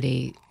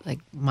somebody, like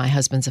my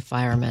husband's a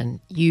fireman,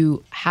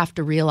 you have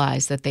to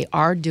realize that they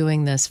are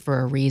doing this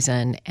for a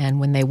reason. And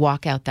when they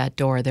walk out that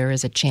door, there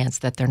is a chance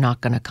that they're not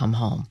going to come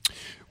home.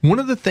 One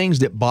of the things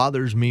that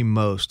bothers me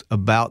most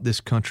about this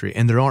country,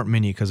 and there aren't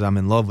many because I'm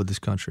in love with this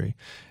country,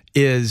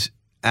 is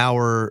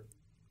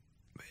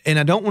and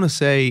I don't want to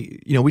say,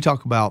 we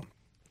talk about,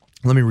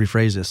 let me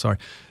rephrase this, sorry.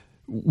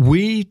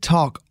 We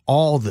talk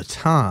all the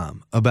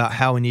time about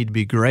how we need to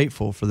be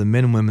grateful for the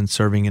men and women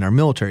serving in our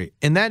military,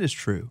 and that is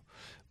true.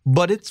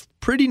 But it's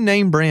pretty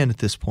name brand at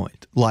this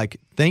point. Like,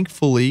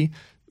 thankfully,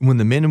 when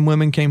the men and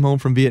women came home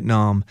from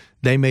Vietnam,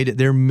 they made it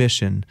their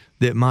mission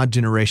that my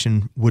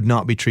generation would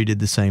not be treated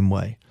the same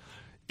way.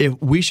 If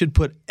we should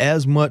put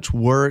as much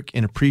work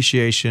and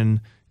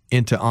appreciation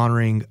into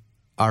honoring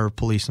our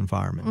police and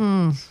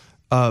firemen.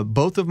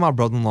 Both of my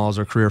brother-in-laws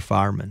are career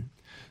firemen.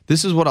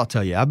 This is what I'll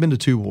tell you. I've been to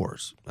 2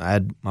 wars. I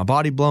had my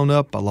body blown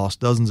up. I lost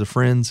dozens of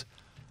friends.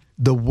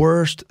 The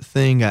worst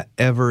thing I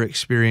ever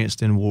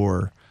experienced in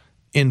war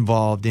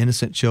involved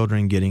innocent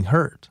children getting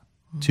hurt.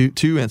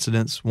 Two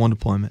incidents, 1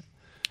 deployment.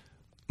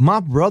 My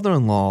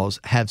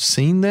brother-in-laws have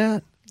seen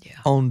that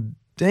on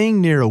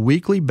dang near a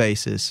weekly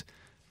basis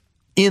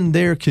in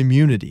their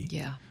community.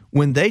 Yeah.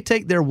 When they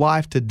take their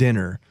wife to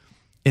dinner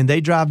and they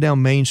drive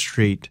down Main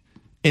Street,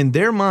 in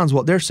their minds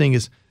what they're seeing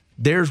is,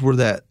 there's where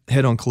that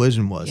head-on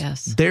collision was.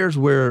 Yes. There's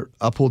where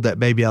I pulled that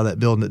baby out of that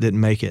building that didn't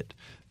make it.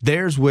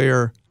 There's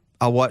where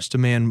I watched a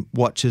man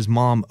watch his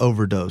mom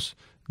overdose.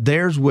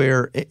 There's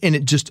where, and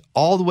it just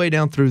all the way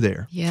down through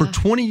there for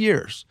 20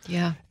 years.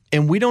 Yeah.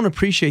 And we don't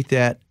appreciate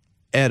that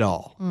at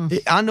all.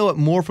 I know it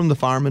more from the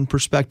fireman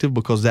perspective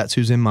because that's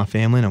who's in my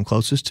family and I'm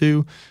closest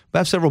to. But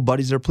I have several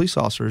buddies that are police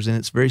officers, and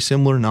it's very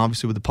similar, and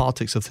obviously with the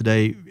politics of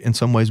today, in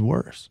some ways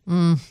worse.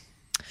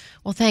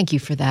 Well, thank you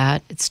for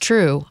that. It's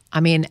true.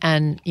 I mean,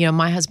 and,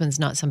 my husband's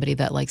not somebody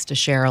that likes to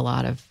share a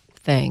lot of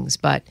things,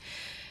 but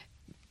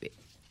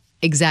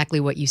exactly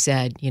what you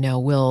said,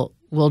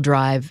 we'll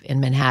drive in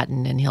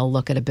Manhattan and he'll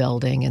look at a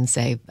building and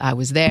say, I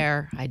was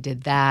there, I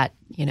did that,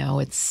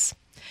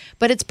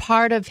 but it's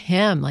part of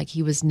him. Like,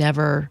 he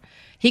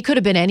could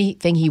have been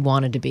anything he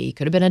wanted to be. He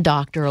could have been a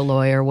doctor, a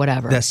lawyer,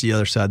 whatever. That's the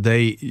other side.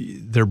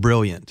 They're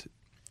brilliant.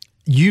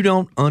 You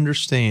don't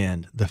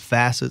understand the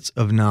facets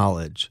of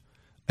knowledge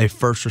a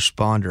first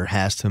responder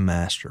has to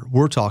master.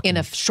 We're talking in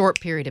a short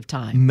period of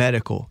time.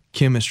 Medical,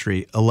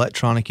 chemistry,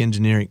 electronic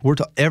engineering. We're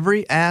talking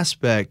every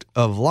aspect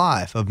of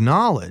life, of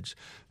knowledge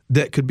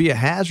that could be a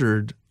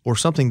hazard or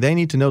something they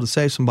need to know to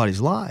save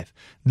somebody's life.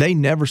 They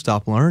never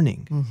stop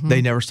learning.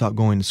 They never stop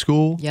going to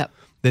school. Yep.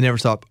 They never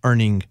stop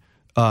earning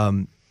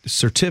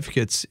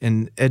certificates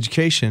in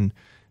education,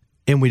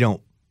 and we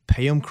don't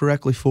pay them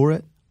correctly for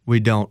it. We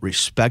don't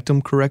respect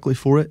them correctly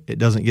for it. It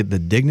doesn't get the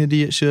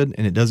dignity it should,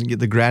 and it doesn't get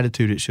the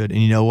gratitude it should.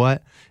 And you know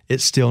what?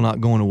 It's still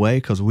not going away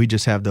because we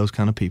just have those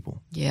kind of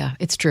people. Yeah,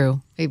 it's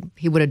true.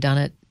 He would have done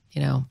it,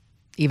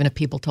 even if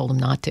people told him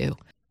not to.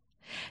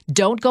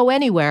 Don't go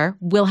anywhere.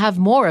 We'll have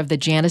more of the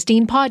Janice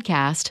Dean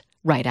podcast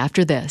right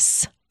after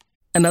this.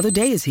 Another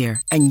day is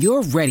here, and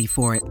you're ready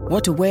for it.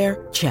 What to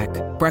wear? Check.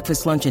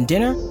 Breakfast, lunch, and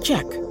dinner?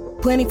 Check.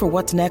 Planning for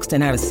what's next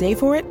and how to save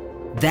for it?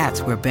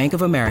 That's where Bank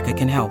of America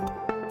can help.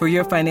 For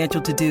your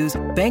financial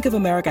to-dos, Bank of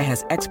America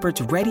has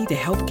experts ready to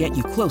help get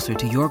you closer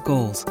to your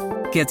goals.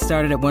 Get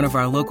started at one of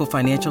our local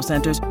financial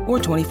centers or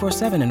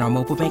 24/7 in our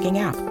mobile banking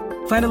app.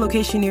 Find a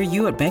location near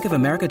you at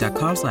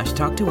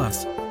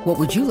bankofamerica.com/talktous. What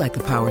would you like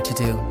the power to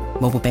do?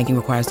 Mobile banking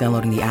requires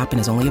downloading the app and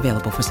is only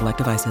available for select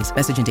devices.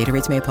 Message and data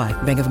rates may apply.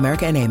 Bank of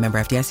America N.A., member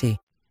FDIC.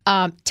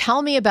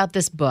 Tell me about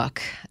this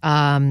book,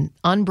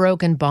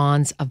 Unbroken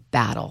Bonds of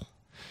Battle.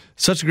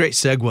 Such a great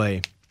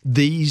segue.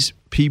 These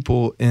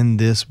people in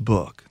this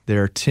book,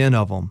 there are 10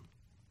 of them,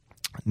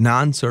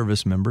 9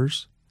 service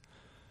members,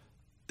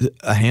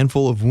 a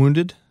handful of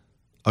wounded,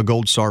 a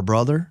Gold Star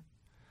brother,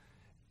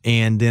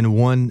 and then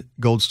one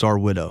Gold Star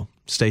widow,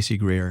 Stacy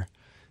Greer.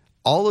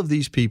 All of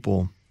these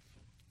people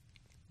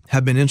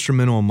have been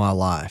instrumental in my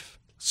life.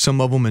 Some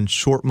of them in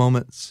short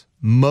moments,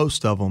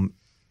 most of them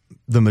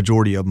the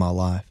majority of my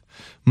life.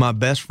 My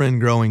best friend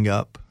growing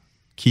up,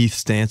 Keith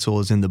Stansel,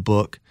 is in the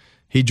book.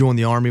 He joined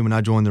the Army when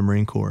I joined the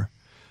Marine Corps.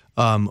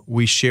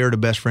 We shared a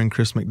best friend,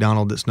 Chris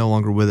McDonald, that's no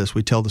longer with us.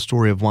 We tell the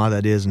story of why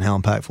that is and how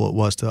impactful it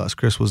was to us.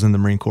 Chris was in the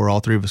Marine Corps. All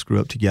three of us grew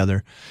up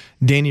together.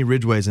 Danny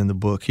Ridgway's in the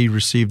book. He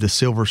received the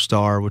Silver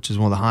Star, which is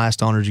one of the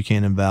highest honors you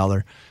can in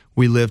valor.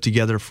 We lived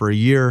together for a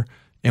year,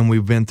 and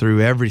we've been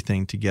through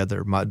everything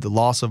together. The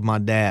loss of my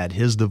dad,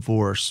 his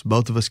divorce,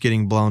 both of us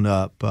getting blown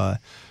up,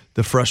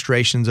 the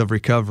frustrations of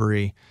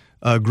recovery.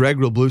 Greg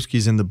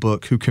Robluski's in the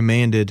book, who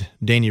commanded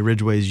Danny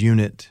Ridgway's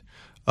unit,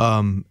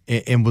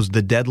 and was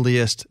the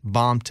deadliest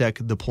bomb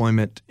tech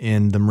deployment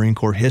in the Marine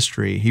Corps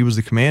history. He was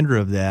the commander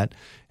of that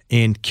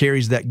and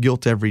carries that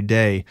guilt every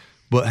day,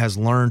 but has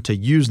learned to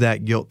use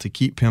that guilt to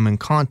keep him in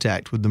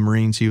contact with the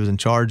Marines he was in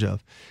charge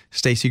of.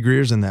 Stacy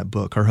Greer's in that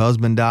book. Her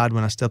husband died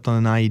when I stepped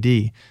on an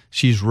IED.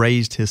 She's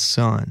raised his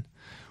son.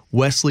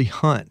 Wesley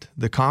Hunt,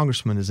 the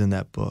congressman, is in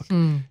that book.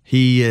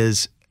 He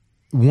is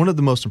one of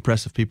the most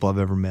impressive people I've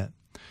ever met.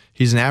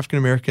 He's an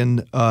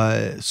African-American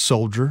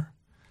soldier.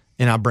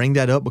 And I bring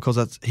that up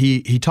because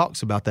he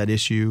talks about that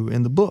issue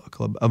in the book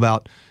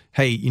about,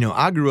 hey,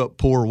 I grew up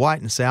poor, white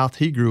in the South.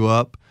 He grew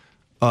up,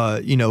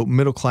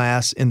 middle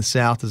class in the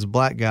South as a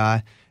black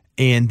guy.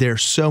 And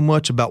there's so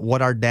much about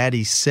what our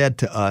daddy said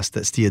to us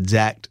that's the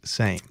exact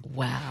same.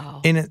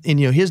 Wow. And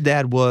his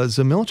dad was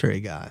a military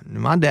guy. And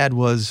my dad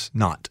was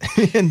not.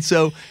 And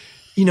so,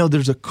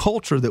 there's a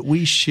culture that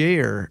we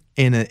share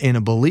and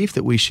a belief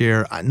that we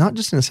share, not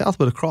just in the South,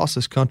 but across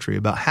this country,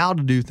 about how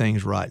to do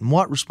things right and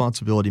what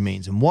responsibility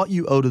means and what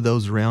you owe to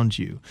those around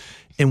you.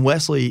 And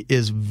Wesley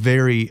is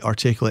very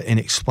articulate and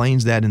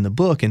explains that in the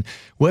book. And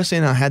Wesley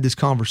and I had this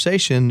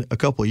conversation a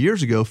couple of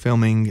years ago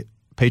filming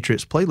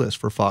Patriots Playlist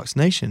for Fox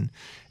Nation.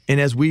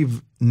 And as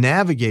we've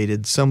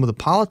navigated some of the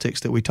politics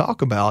that we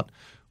talk about,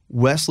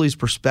 Wesley's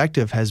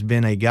perspective has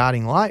been a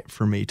guiding light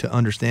for me to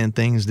understand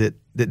things that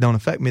don't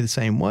affect me the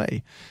same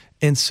way.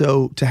 And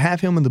so to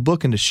have him in the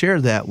book and to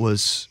share that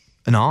was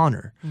an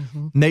honor.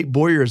 Nate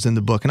Boyer is in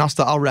the book, and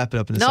I'll wrap it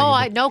up in a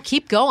second. No,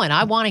 keep going.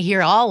 I want to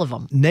hear all of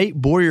them. Nate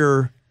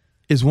Boyer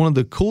is one of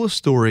the coolest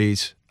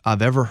stories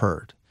I've ever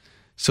heard.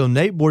 So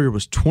Nate Boyer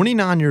was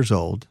 29 years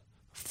old,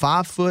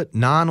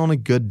 5'9" on a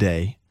good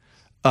day,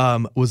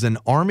 was an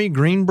Army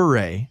Green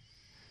Beret.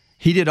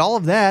 He did all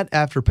of that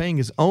after paying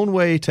his own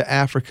way to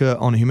Africa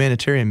on a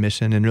humanitarian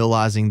mission and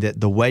realizing that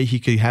the way he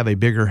could have a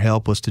bigger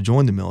help was to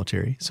join the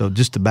military. So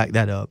just to back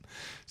that up.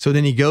 So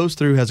then he goes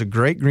through, has a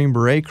great Green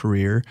Beret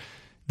career,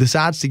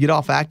 decides to get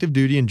off active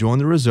duty and join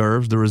the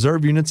reserves. The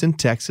reserve unit's in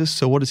Texas.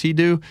 So what does he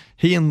do?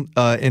 He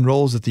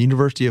enrolls at the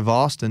University of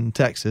Austin,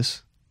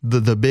 Texas,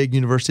 the big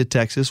University of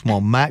Texas,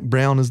 while Mack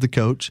Brown is the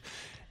coach.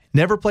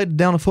 Never played a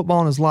down of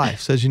football in his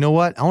life. Says, you know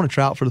what? I want to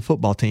try out for the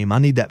football team. I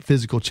need that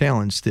physical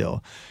challenge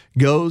still.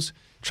 Goes,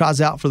 tries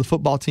out for the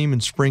football team in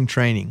spring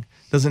training.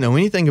 Doesn't know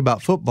anything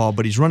about football,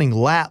 but he's running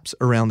laps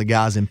around the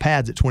guys in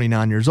pads at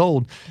 29 years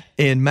old.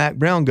 And Mack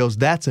Brown goes,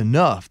 that's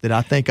enough that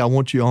I think I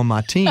want you on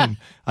my team.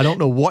 I don't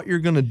know what you're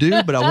going to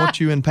do, but I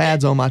want you in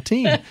pads on my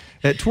team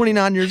at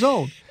 29 years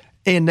old.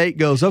 And Nate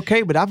goes,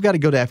 okay, but I've got to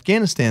go to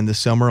Afghanistan this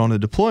summer on a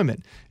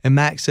deployment. And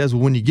Mack says,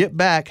 well, when you get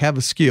back, have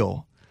a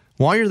skill.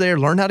 While you're there,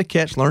 learn how to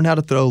catch, learn how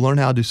to throw, learn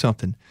how to do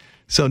something.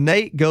 So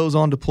Nate goes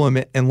on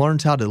deployment and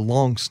learns how to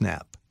long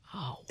snap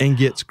and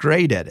gets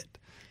great at it.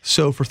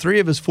 So for 3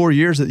 of his 4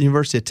 years at the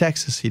University of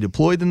Texas, he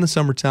deployed in the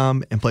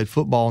summertime and played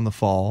football in the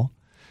fall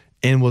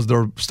and was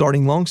their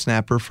starting long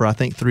snapper for, I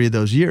think, 3 of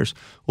those years.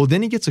 Well,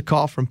 then he gets a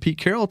call from Pete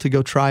Carroll to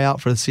go try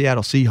out for the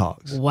Seattle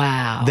Seahawks.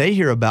 Wow. They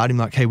hear about him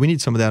like, hey, we need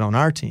some of that on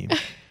our team.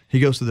 He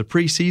goes to the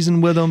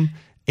preseason with them.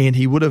 And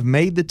he would have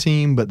made the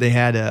team, but they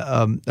had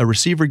a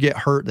receiver get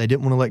hurt they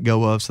didn't want to let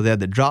go of, so they had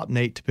to drop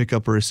Nate to pick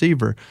up a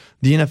receiver.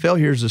 The NFL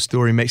hears the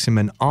story, makes him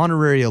an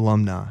honorary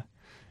alumni.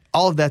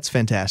 All of that's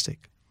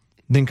fantastic.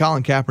 Then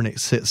Colin Kaepernick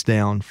sits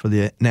down for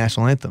the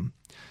national anthem.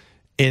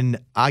 And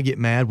I get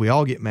mad. We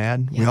all get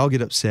mad. Yeah. We all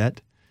get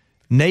upset.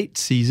 Nate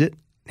sees it.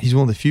 He's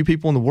one of the few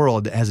people in the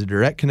world that has a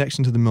direct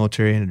connection to the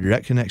military and a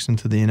direct connection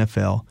to the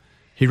NFL.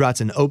 He writes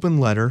an open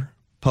letter,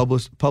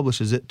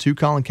 publishes it to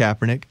Colin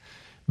Kaepernick,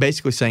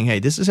 basically saying, hey,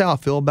 this is how I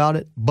feel about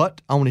it,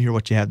 but I want to hear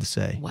what you have to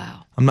say.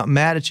 Wow. I'm not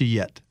mad at you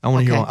yet. I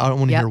want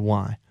to hear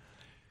why.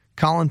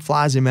 Colin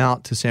flies him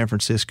out to San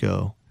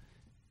Francisco,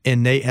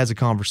 and Nate has a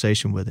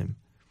conversation with him.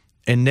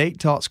 And Nate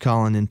talks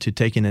Colin into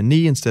taking a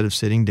knee instead of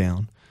sitting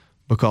down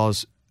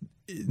because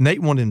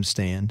Nate wanted him to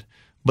stand,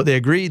 but they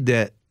agreed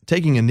that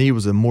taking a knee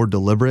was a more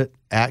deliberate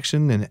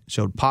action and it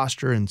showed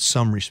posture and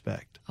some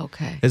respect.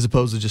 Okay. As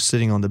opposed to just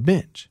sitting on the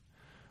bench.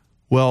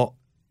 Well,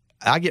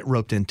 I get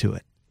roped into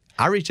it.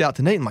 I reach out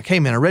to Nate and I'm like, hey,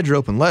 man, I read your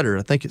open letter.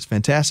 I think it's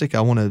fantastic.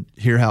 I want to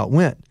hear how it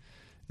went.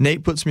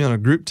 Nate puts me on a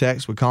group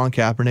text with Colin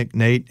Kaepernick,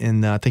 Nate,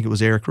 and I think it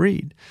was Eric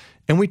Reed.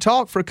 And we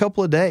talked for a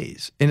couple of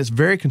days, and it's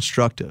very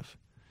constructive.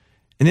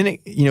 And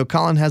then,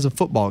 Colin has a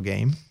football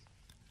game,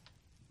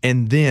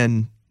 and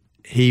then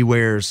he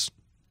wears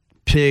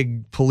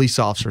pig police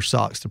officer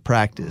socks to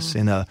practice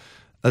and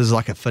there's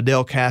like a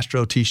Fidel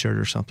Castro T-shirt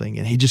or something,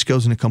 and he just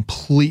goes in a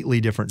completely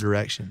different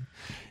direction.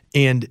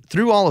 And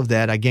through all of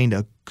that, I gained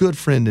a good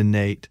friend in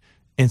Nate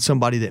and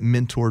somebody that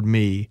mentored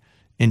me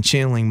in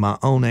channeling my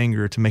own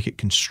anger to make it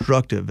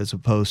constructive as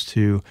opposed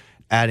to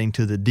adding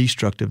to the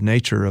destructive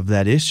nature of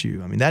that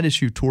issue. I mean, that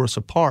issue tore us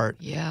apart.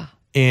 Yeah.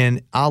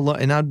 And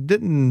I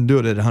didn't do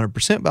it at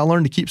 100%, but I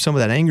learned to keep some of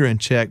that anger in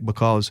check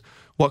because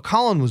what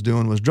Colin was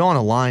doing was drawing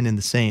a line in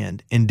the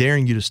sand and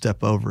daring you to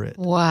step over it.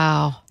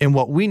 Wow. And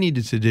what we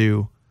needed to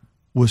do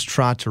was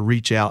try to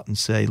reach out and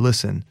say,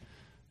 listen,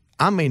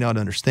 I may not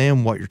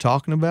understand what you're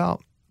talking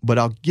about, but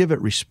I'll give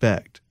it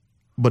respect.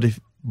 But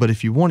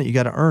if you want it, you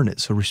got to earn it.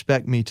 So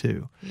respect me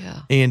too.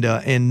 Yeah.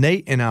 And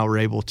Nate and I were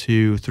able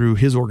to, through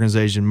his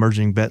organization,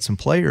 Merging Bets and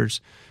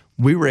Players,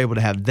 we were able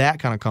to have that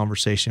kind of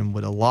conversation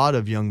with a lot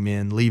of young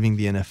men leaving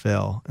the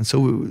NFL. And so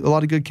a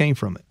lot of good came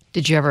from it.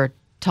 Did you ever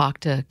talk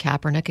to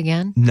Kaepernick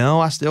again? No,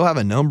 I still have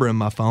a number in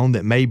my phone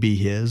that may be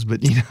his,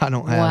 but I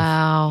don't have.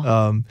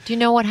 Wow. Do you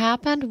know what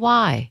happened?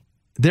 Why?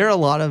 There's a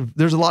lot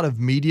of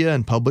media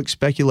and public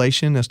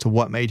speculation as to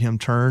what made him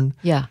turn.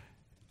 Yeah.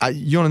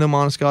 You want to know my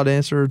honest God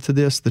answer to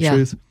this? The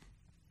truth?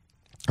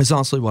 It's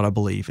honestly what I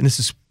believe. And this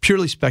is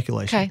purely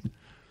speculation. Okay.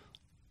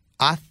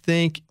 I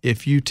think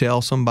if you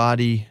tell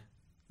somebody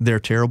they're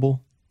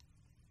terrible,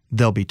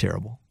 they'll be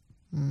terrible.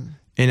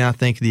 And I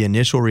think the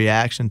initial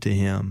reaction to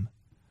him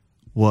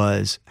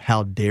was,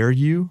 how dare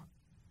you?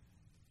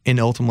 And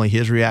ultimately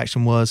his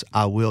reaction was,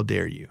 I will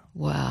dare you.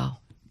 Wow.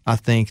 I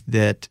think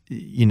that,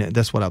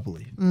 that's what I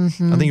believe.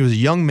 Mm-hmm. I think he was a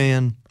young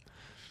man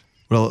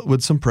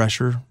with some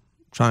pressure,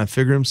 trying to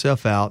figure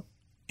himself out,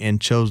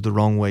 and chose the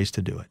wrong ways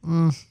to do it.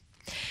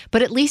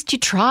 But at least you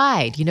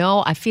tried.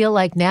 I feel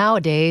like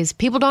nowadays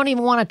people don't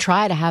even want to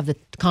try to have the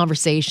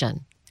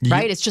conversation,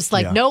 right? It's just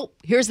like, nope,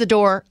 here's the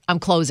door, I'm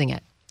closing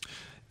it.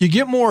 You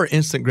get more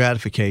instant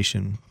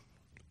gratification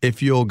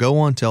if you'll go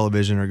on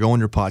television or go on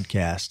your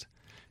podcast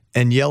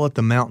and yell at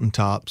the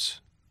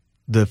mountaintops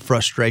the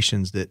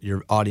frustrations that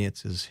your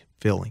audience is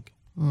feeling.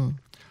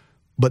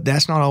 But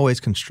that's not always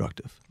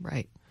constructive.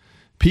 Right.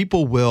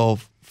 People will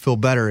feel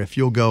better if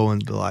you'll go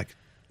and be like,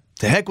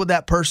 to heck with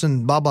that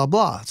person, blah, blah,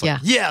 blah. It's like,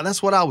 yeah,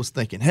 that's what I was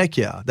thinking. Heck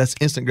yeah, that's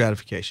instant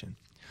gratification.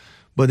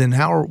 But then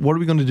what are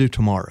we going to do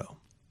tomorrow?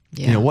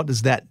 Yeah. What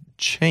does that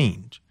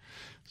change?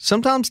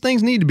 Sometimes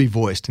things need to be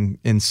voiced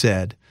and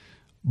said,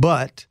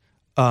 but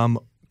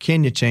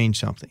can you change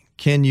something?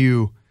 Can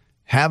you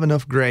have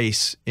enough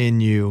grace in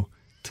you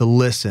to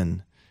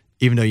listen,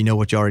 even though you know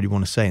what you already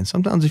want to say? And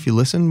sometimes if you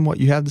listen, what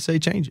you have to say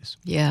changes.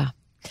 Yeah.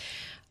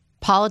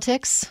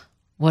 Politics,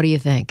 what do you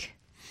think?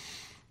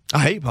 I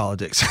hate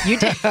politics. You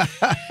do?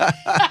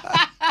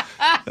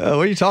 What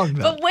are you talking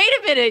about? But wait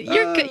a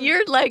minute.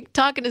 You're like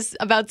talking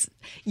about,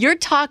 you're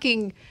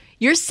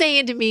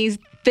saying to me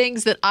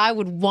things that I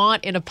would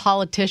want in a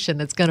politician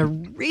that's going to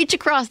reach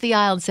across the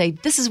aisle and say,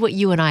 this is what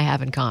you and I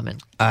have in common.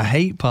 I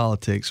hate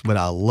politics, but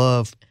I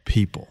love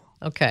people.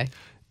 Okay.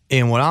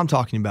 And what I'm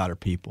talking about are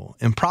people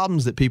and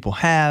problems that people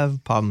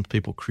have, problems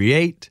people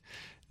create.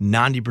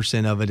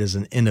 90% of it is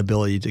an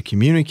inability to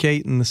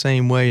communicate in the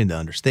same way and to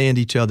understand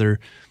each other.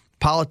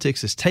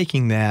 Politics is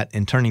taking that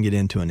and turning it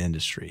into an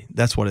industry.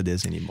 That's what it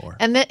is anymore.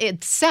 And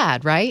it's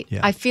sad, right? Yeah.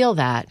 I feel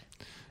that.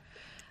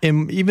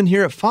 And even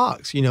here at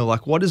Fox,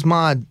 what is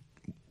my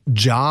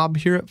job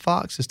here at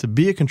Fox is to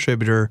be a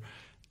contributor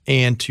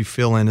and to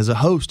fill in as a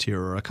host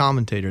here or a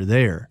commentator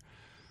there.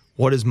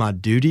 What is my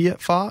duty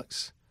at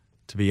Fox?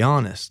 To be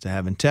honest, to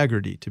have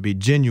integrity, to be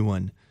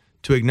genuine,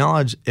 to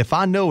acknowledge if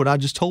I know what I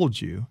just told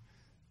you,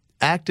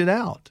 act it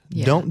out.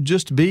 Yeah. Don't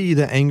just be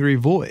the angry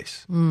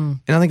voice.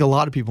 And I think a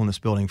lot of people in this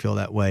building feel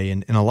that way.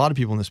 And a lot of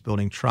people in this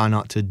building try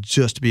not to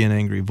just be an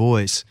angry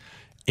voice.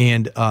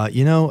 And,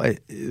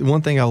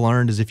 one thing I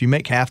learned is if you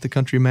make half the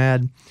country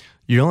mad,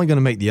 you're only going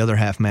to make the other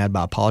half mad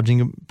by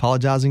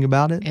apologizing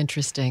about it.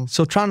 Interesting.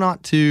 So try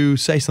not to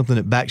say something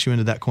that backs you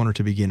into that corner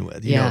to begin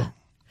with. Yeah.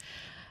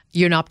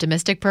 You're an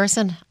optimistic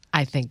person?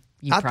 I think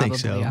you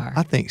probably are.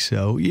 I think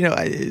so.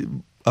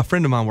 A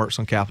friend of mine works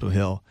on Capitol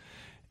Hill,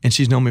 and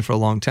she's known me for a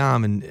long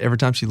time. And every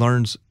time she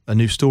learns a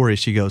new story,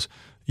 she goes,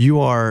 you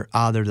are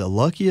either the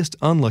luckiest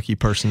unlucky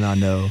person I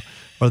know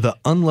or the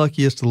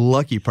unluckiest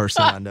lucky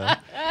person I know.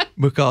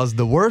 Because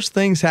the worst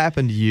things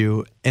happen to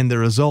you and the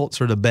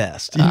results are the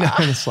best.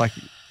 And it's like,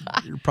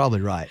 you're probably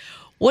right.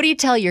 What do you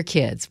tell your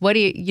kids?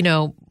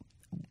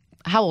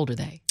 How old are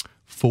they?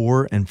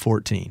 4 and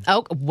 14.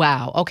 Oh,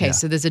 wow. Okay. Yeah.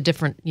 So there's a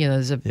different,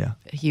 there's a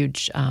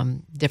huge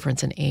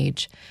difference in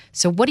age.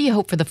 So what do you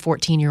hope for the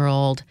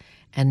 14-year-old?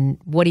 And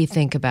what do you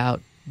think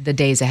about the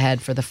days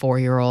ahead for the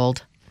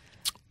 4-year-old?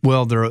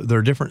 Well,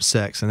 they're different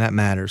sex, and that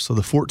matters. So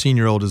the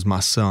 14-year-old is my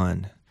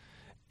son,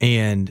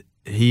 and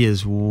he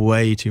is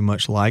way too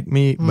much like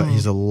me, but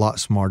he's a lot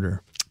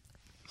smarter.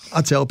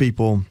 I tell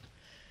people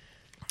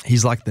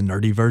he's like the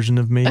nerdy version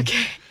of me.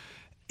 Okay.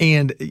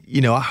 And,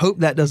 I hope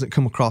that doesn't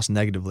come across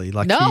negatively.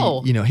 Like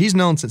no. He's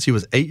known since he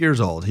was 8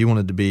 years old. He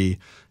wanted to be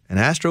an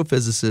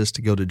astrophysicist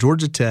to go to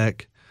Georgia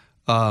Tech,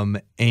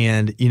 and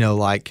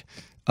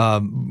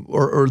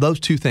or those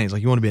two things.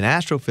 Like you want to be an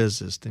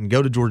astrophysicist and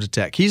go to Georgia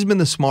Tech. He's been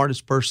the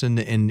smartest person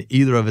in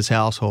either of his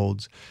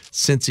households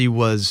since he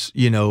was,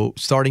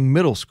 starting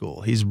middle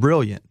school. He's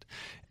brilliant.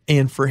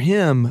 And for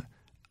him,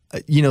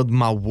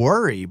 my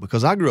worry,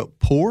 because I grew up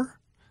poor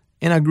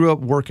and I grew up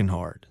working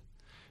hard.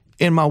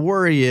 And my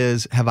worry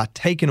is, have I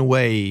taken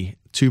away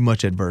too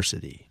much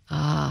adversity?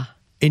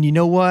 And you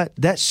know what?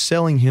 That's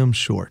selling him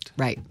short.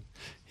 Right.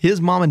 His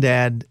mom and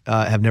dad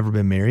have never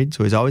been married,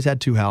 so he's always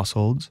had two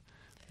households.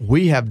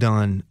 We have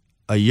done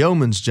a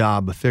yeoman's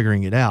job of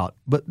figuring it out,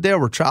 but there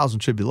were trials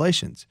and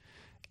tribulations.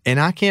 And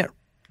I can't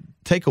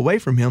take away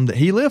from him that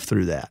he lived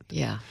through that.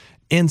 Yeah.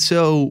 And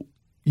so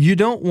you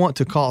don't want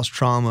to cause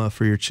trauma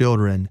for your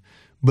children,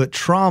 but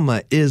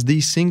trauma is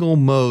the single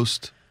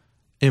most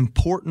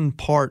important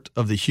part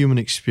of the human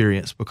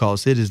experience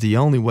because it is the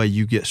only way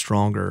you get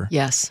stronger.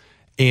 Yes.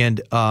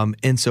 And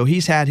so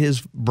he's had his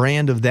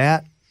brand of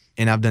that.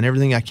 And I've done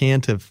everything I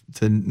can to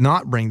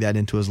not bring that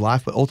into his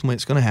life, but ultimately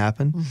it's going to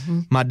happen.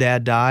 Mm-hmm. My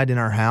dad died in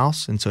our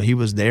house, and so he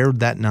was there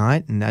that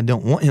night, and I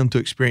don't want him to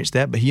experience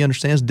that, but he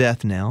understands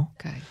death now.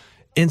 Okay.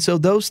 And so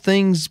those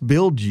things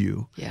build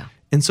you. Yeah.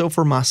 And so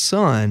for my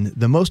son,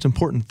 the most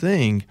important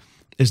thing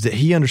is that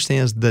he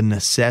understands the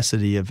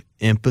necessity of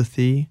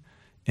empathy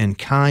and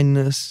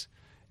kindness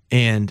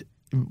and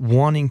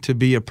wanting to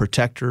be a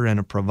protector and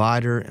a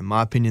provider. In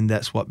my opinion,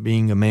 that's what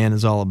being a man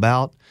is all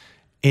about.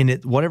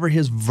 And whatever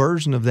his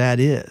version of that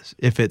is,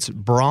 if it's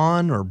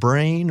brawn or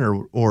brain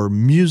or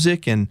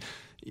music and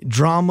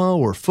drama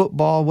or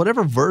football,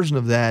 whatever version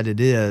of that it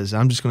is,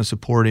 I'm just going to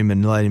support him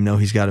and let him know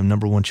he's got a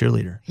number one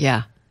cheerleader.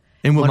 Yeah.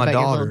 And with what my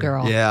about daughter, your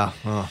little girl?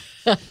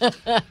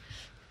 Yeah.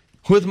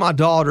 With my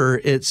daughter,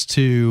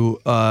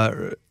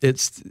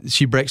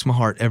 she breaks my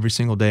heart every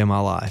single day of my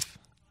life,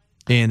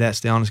 and that's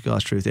the honest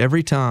God's truth.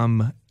 Every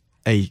time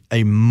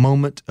a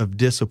moment of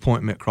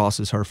disappointment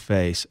crosses her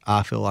face,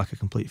 I feel like a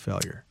complete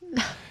failure.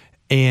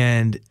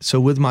 And so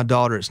with my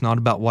daughter, it's not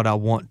about what I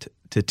want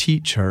to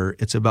teach her.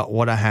 It's about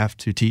what I have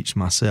to teach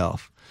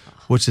myself,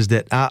 which is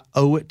that I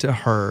owe it to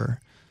her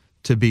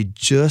to be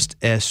just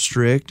as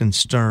strict and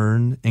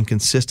stern and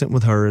consistent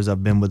with her as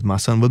I've been with my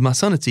son. With my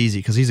son, it's easy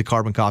because he's a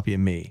carbon copy of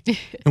me,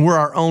 and we're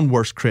our own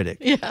worst critic.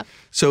 Yeah.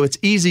 So it's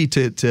easy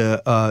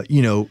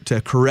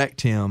to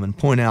correct him and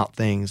point out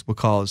things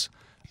because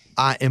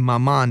in my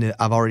mind,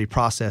 I've already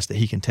processed that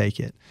he can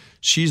take it.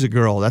 She's a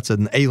girl. That's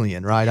an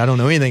alien, right? I don't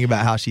know anything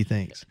about how she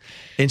thinks.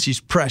 And she's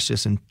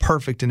precious and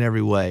perfect in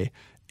every way.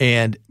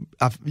 And,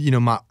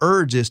 my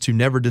urge is to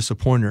never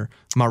disappoint her.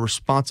 My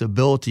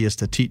responsibility is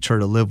to teach her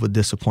to live with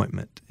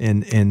disappointment.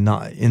 And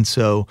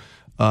so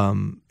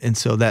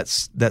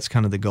that's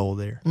kind of the goal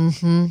there.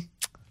 Mm-hmm.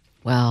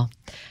 Well,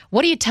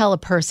 what do you tell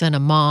a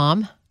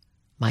mom,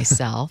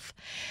 myself,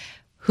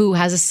 who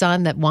has a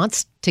son that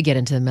wants to get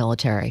into the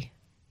military?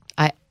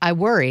 I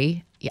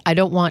worry. I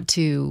don't want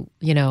to,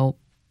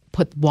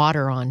 put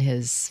water on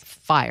his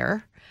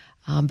fire,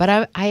 but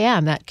I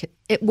am.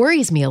 It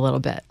worries me a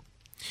little bit.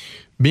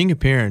 Being a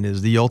parent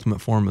is the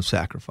ultimate form of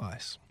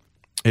sacrifice.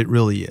 It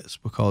really is,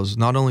 because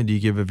not only do you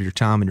give of your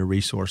time and your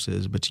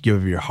resources, but you give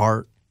of your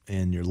heart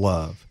and your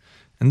love.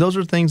 And those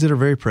are things that are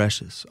very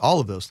precious.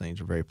 All of those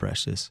things are very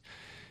precious.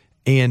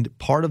 And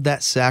part of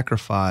that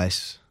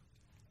sacrifice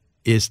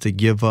is to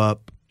give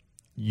up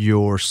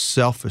your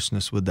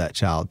selfishness with that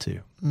child too.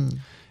 Mm.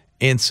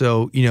 And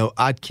so,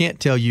 I can't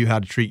tell you how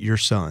to treat your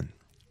son,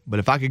 but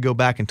if I could go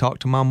back and talk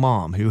to my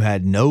mom, who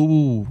had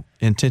no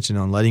intention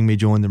on letting me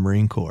join the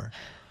Marine Corps,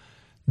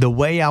 the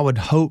way I would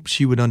hope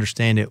she would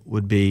understand it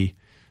would be,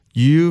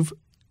 you've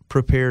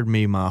prepared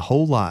me my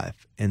whole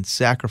life and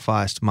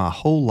sacrificed my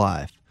whole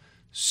life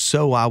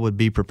so I would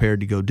be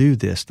prepared to go do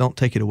this. Don't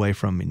take it away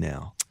from me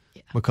now,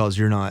 because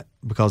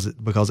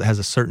it has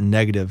a certain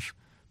negative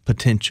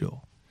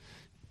potential.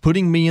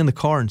 Putting me in the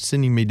car and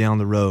sending me down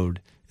the road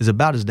is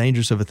about as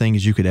dangerous of a thing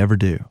as you could ever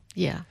do.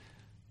 Yeah.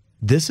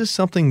 This is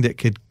something that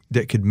could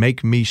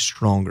make me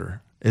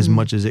stronger as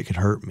much as it could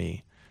hurt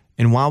me.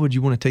 And why would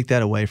you want to take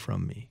that away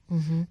from me?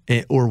 Mm-hmm.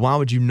 Or why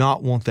would you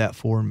not want that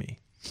for me?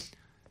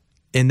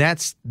 And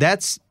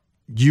that's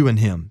you and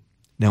him.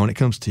 Now, when it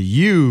comes to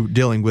you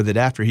dealing with it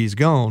after he's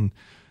gone,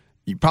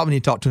 you probably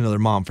need to talk to another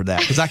mom for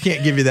that, because I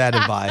can't give you that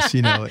advice,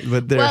 But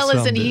well,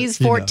 listen, he's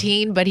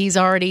 14, but he's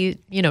already,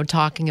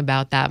 talking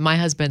about that. My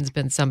husband's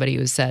been somebody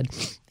who said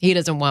he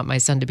doesn't want my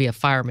son to be a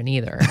fireman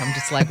either. I'm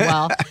just like,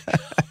 well,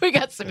 we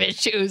got some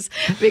issues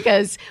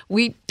because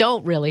we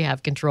don't really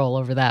have control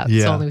over that.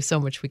 Yeah. There's only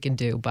so much we can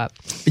do. But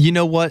you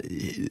know what?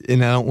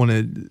 And I don't want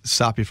to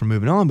stop you from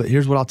moving on, but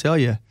here's what I'll tell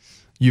you.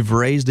 You've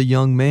raised a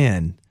young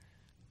man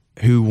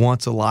who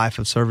wants a life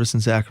of service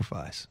and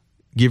sacrifice.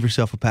 Give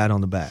yourself a pat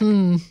on the back.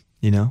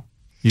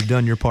 You've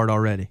done your part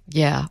already.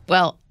 Yeah.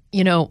 Well,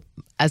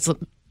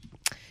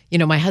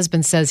 my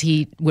husband says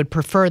he would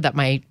prefer that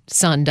my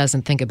son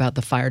doesn't think about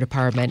the fire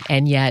department.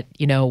 And yet,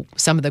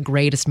 some of the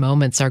greatest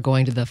moments are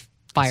going to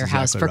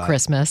firehouse exactly for right.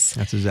 Christmas.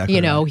 That's exactly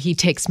You know, right. he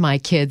takes my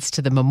kids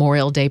to the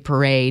Memorial Day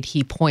parade.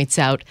 He points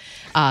out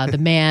the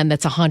man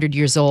that's 100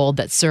 years old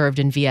that served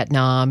in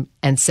Vietnam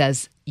and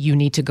says, you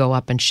need to go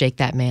up and shake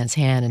that man's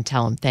hand and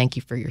tell him thank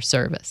you for your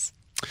service.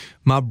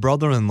 My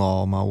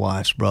brother-in-law, my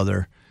wife's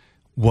brother,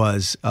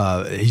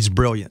 he's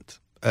brilliant.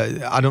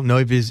 I don't know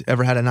if he's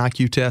ever had an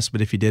IQ test,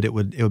 but if he did, it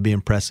would be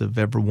impressive.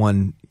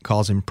 Everyone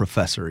calls him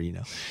professor, you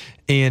know.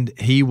 And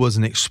he was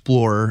an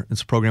explorer.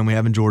 It's a program we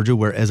have in Georgia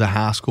where, as a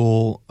high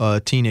school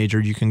teenager,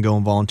 you can go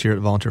and volunteer at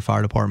the volunteer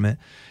fire department.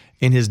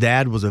 And his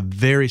dad was a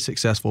very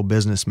successful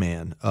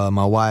businessman.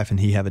 My wife and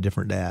he have a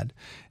different dad.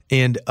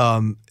 And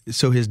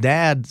so his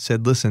dad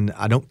said, listen,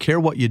 I don't care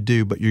what you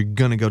do, but you're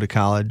going to go to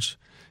college.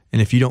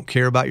 And if you don't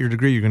care about your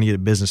degree, you're going to get a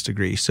business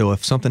degree. So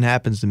if something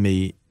happens to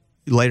me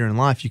later in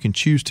life, you can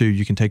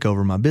take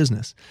over my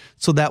business.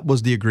 So that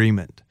was the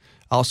agreement.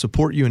 I'll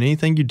support you in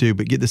anything you do,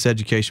 but get this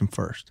education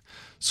first.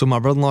 So my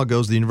brother-in-law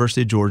goes to the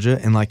University of Georgia,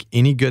 and like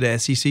any good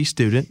SEC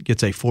student,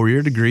 gets a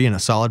 4-year degree and a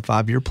solid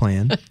 5-year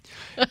plan.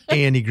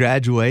 And he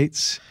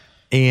graduates,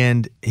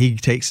 and he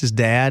takes his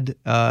dad.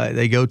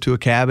 They go to a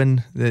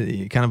cabin,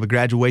 kind of a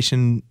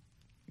graduation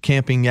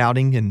camping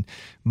outing, and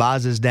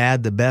buys his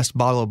dad the best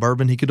bottle of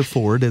bourbon he could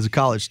afford as a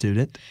college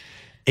student.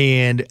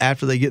 And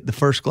after they get the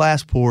first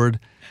glass poured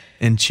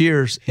and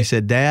cheers, he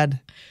said, Dad,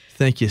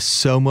 thank you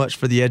so much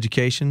for the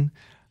education.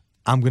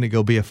 I'm going to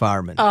go be a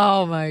fireman.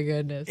 Oh, my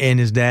goodness. And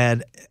his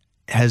dad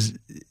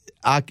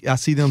I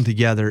see them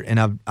together,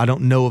 and I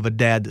don't know of a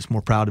dad that's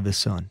more proud of his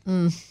son.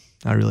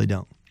 I really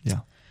don't. Yeah.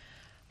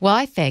 Well,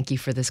 I thank you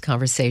for this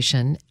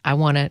conversation. I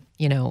want to,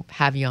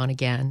 have you on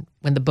again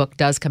when the book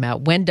does come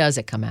out. When does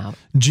it come out?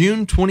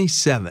 June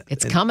 27th.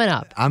 It's coming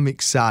up. I'm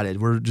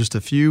excited. We're just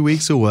a few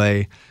weeks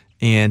away.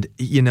 And,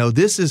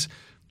 this is,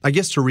 I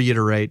guess to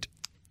reiterate,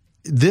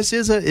 this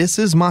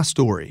is my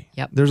story.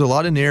 Yep. There's a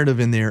lot of narrative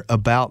in there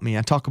about me.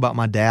 I talk about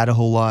my dad a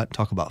whole lot,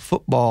 talk about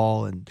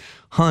football and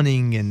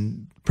hunting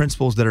and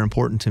principles that are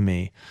important to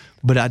me.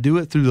 But I do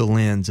it through the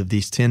lens of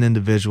these 10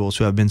 individuals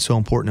who have been so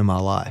important in my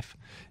life.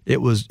 It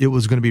was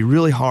going to be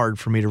really hard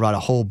for me to write a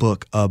whole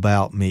book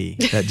about me.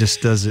 That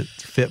just doesn't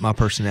fit my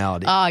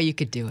personality. Oh, you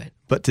could do it.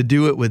 But to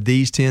do it with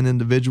these 10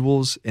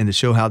 individuals and to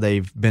show how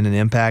they've been an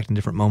impact in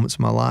different moments of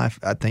my life,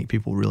 I think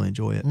people really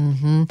enjoy it.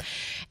 Mm-hmm.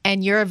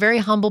 And you're a very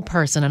humble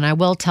person. And I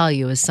will tell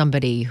you, as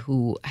somebody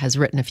who has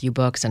written a few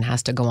books and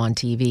has to go on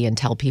TV and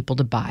tell people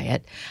to buy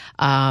it,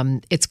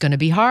 it's going to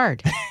be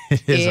hard.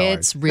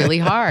 It's really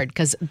hard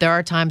because there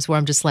are times where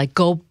I'm just like,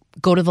 go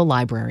to the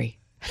library.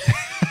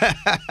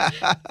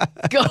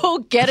 Go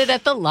get it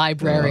at the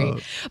library.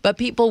 But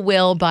people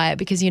will buy it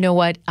because you know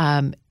what?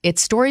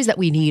 It's stories that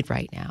we need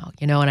right now,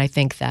 and I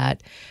think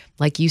that,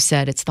 like you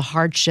said, it's the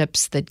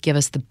hardships that give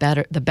us the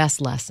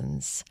best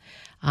lessons.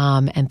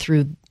 And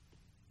through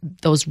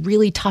those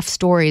really tough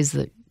stories,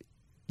 that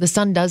the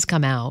sun does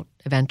come out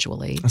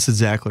eventually. That's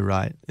exactly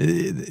right.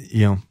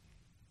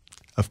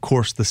 Of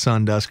course the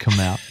sun does come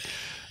out.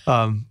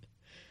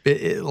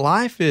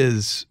 Life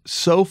is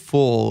so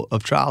full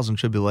of trials and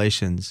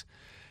tribulations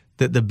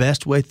that the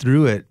best way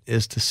through it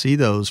is to see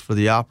those for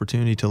the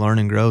opportunity to learn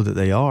and grow that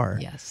they are.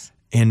 Yes.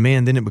 And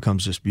man, then it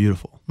becomes just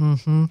beautiful.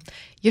 Mm-hmm.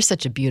 You're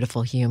such a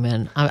beautiful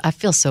human. I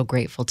feel so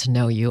grateful to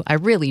know you. I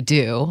really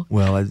do.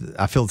 Well,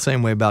 I feel the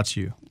same way about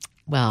you.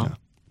 Well,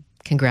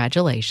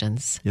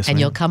 congratulations. Yes, and ma'am.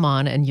 you'll come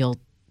on and you'll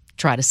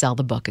try to sell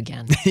the book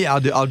again. Yeah,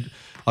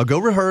 I'll go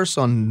rehearse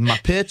on my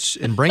pitch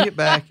and bring it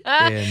back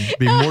and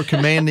be more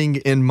commanding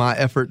in my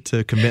effort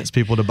to convince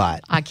people to buy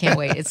it. I can't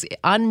wait. It's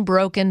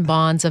Unbroken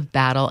Bonds of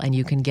Battle, and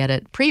you can get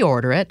it,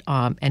 pre-order it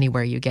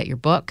anywhere you get your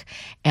book,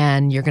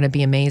 and you're going to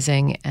be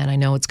amazing, and I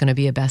know it's going to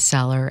be a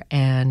bestseller,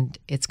 and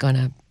it's going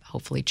to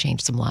hopefully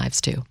change some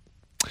lives too.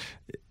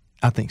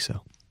 I think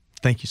so.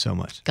 Thank you so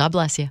much. God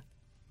bless you.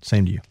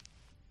 Same to you.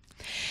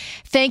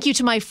 Thank you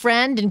to my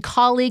friend and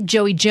colleague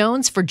Joey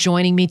Jones for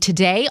joining me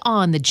today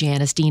on the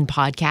Janice Dean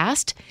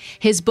Podcast.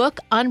 His book,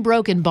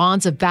 Unbroken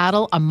Bonds of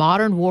Battle, A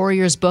Modern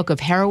Warrior's Book of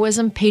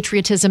Heroism,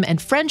 Patriotism,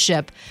 and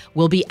Friendship,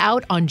 will be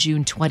out on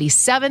June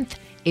 27th.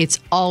 It's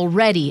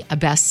already a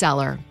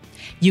bestseller.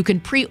 You can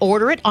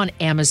pre-order it on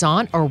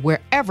Amazon or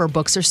wherever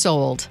books are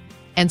sold.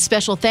 And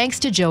special thanks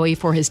to Joey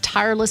for his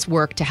tireless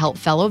work to help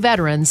fellow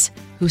veterans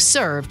who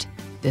served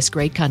this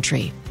great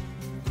country.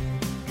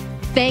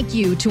 Thank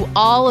you to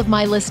all of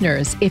my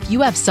listeners. If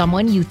you have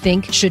someone you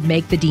think should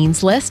make the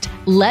Dean's List,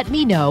 let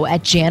me know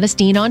at Janice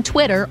Dean on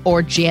Twitter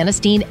or Janice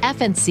Dean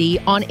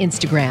FNC on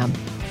Instagram.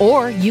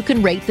 Or you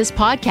can rate this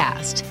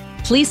podcast.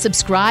 Please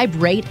subscribe,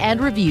 rate,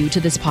 and review to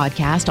this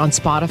podcast on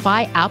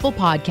Spotify, Apple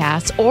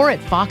Podcasts, or at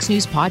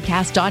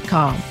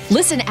foxnewspodcast.com.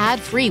 Listen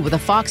ad-free with a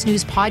Fox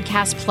News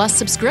Podcast Plus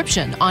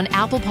subscription on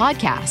Apple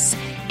Podcasts.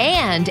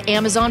 And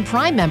Amazon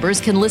Prime members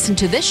can listen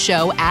to this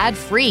show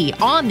ad-free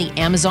on the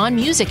Amazon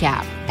Music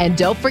app. And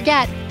don't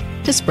forget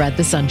to spread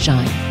the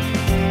sunshine.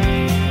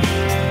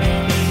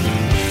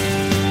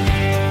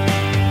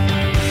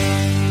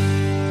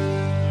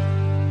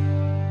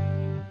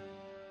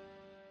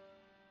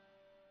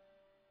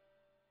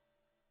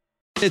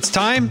 It's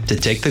time to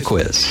take the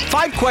quiz.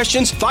 5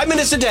 questions, 5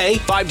 minutes a day,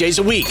 5 days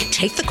a week.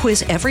 Take the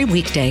quiz every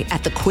weekday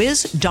at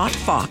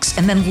thequiz.fox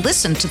and then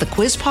listen to the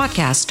quiz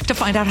podcast to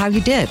find out how you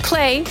did.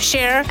 Play,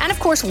 share, and of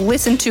course,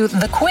 listen to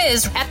The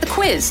Quiz at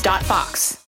thequiz.fox.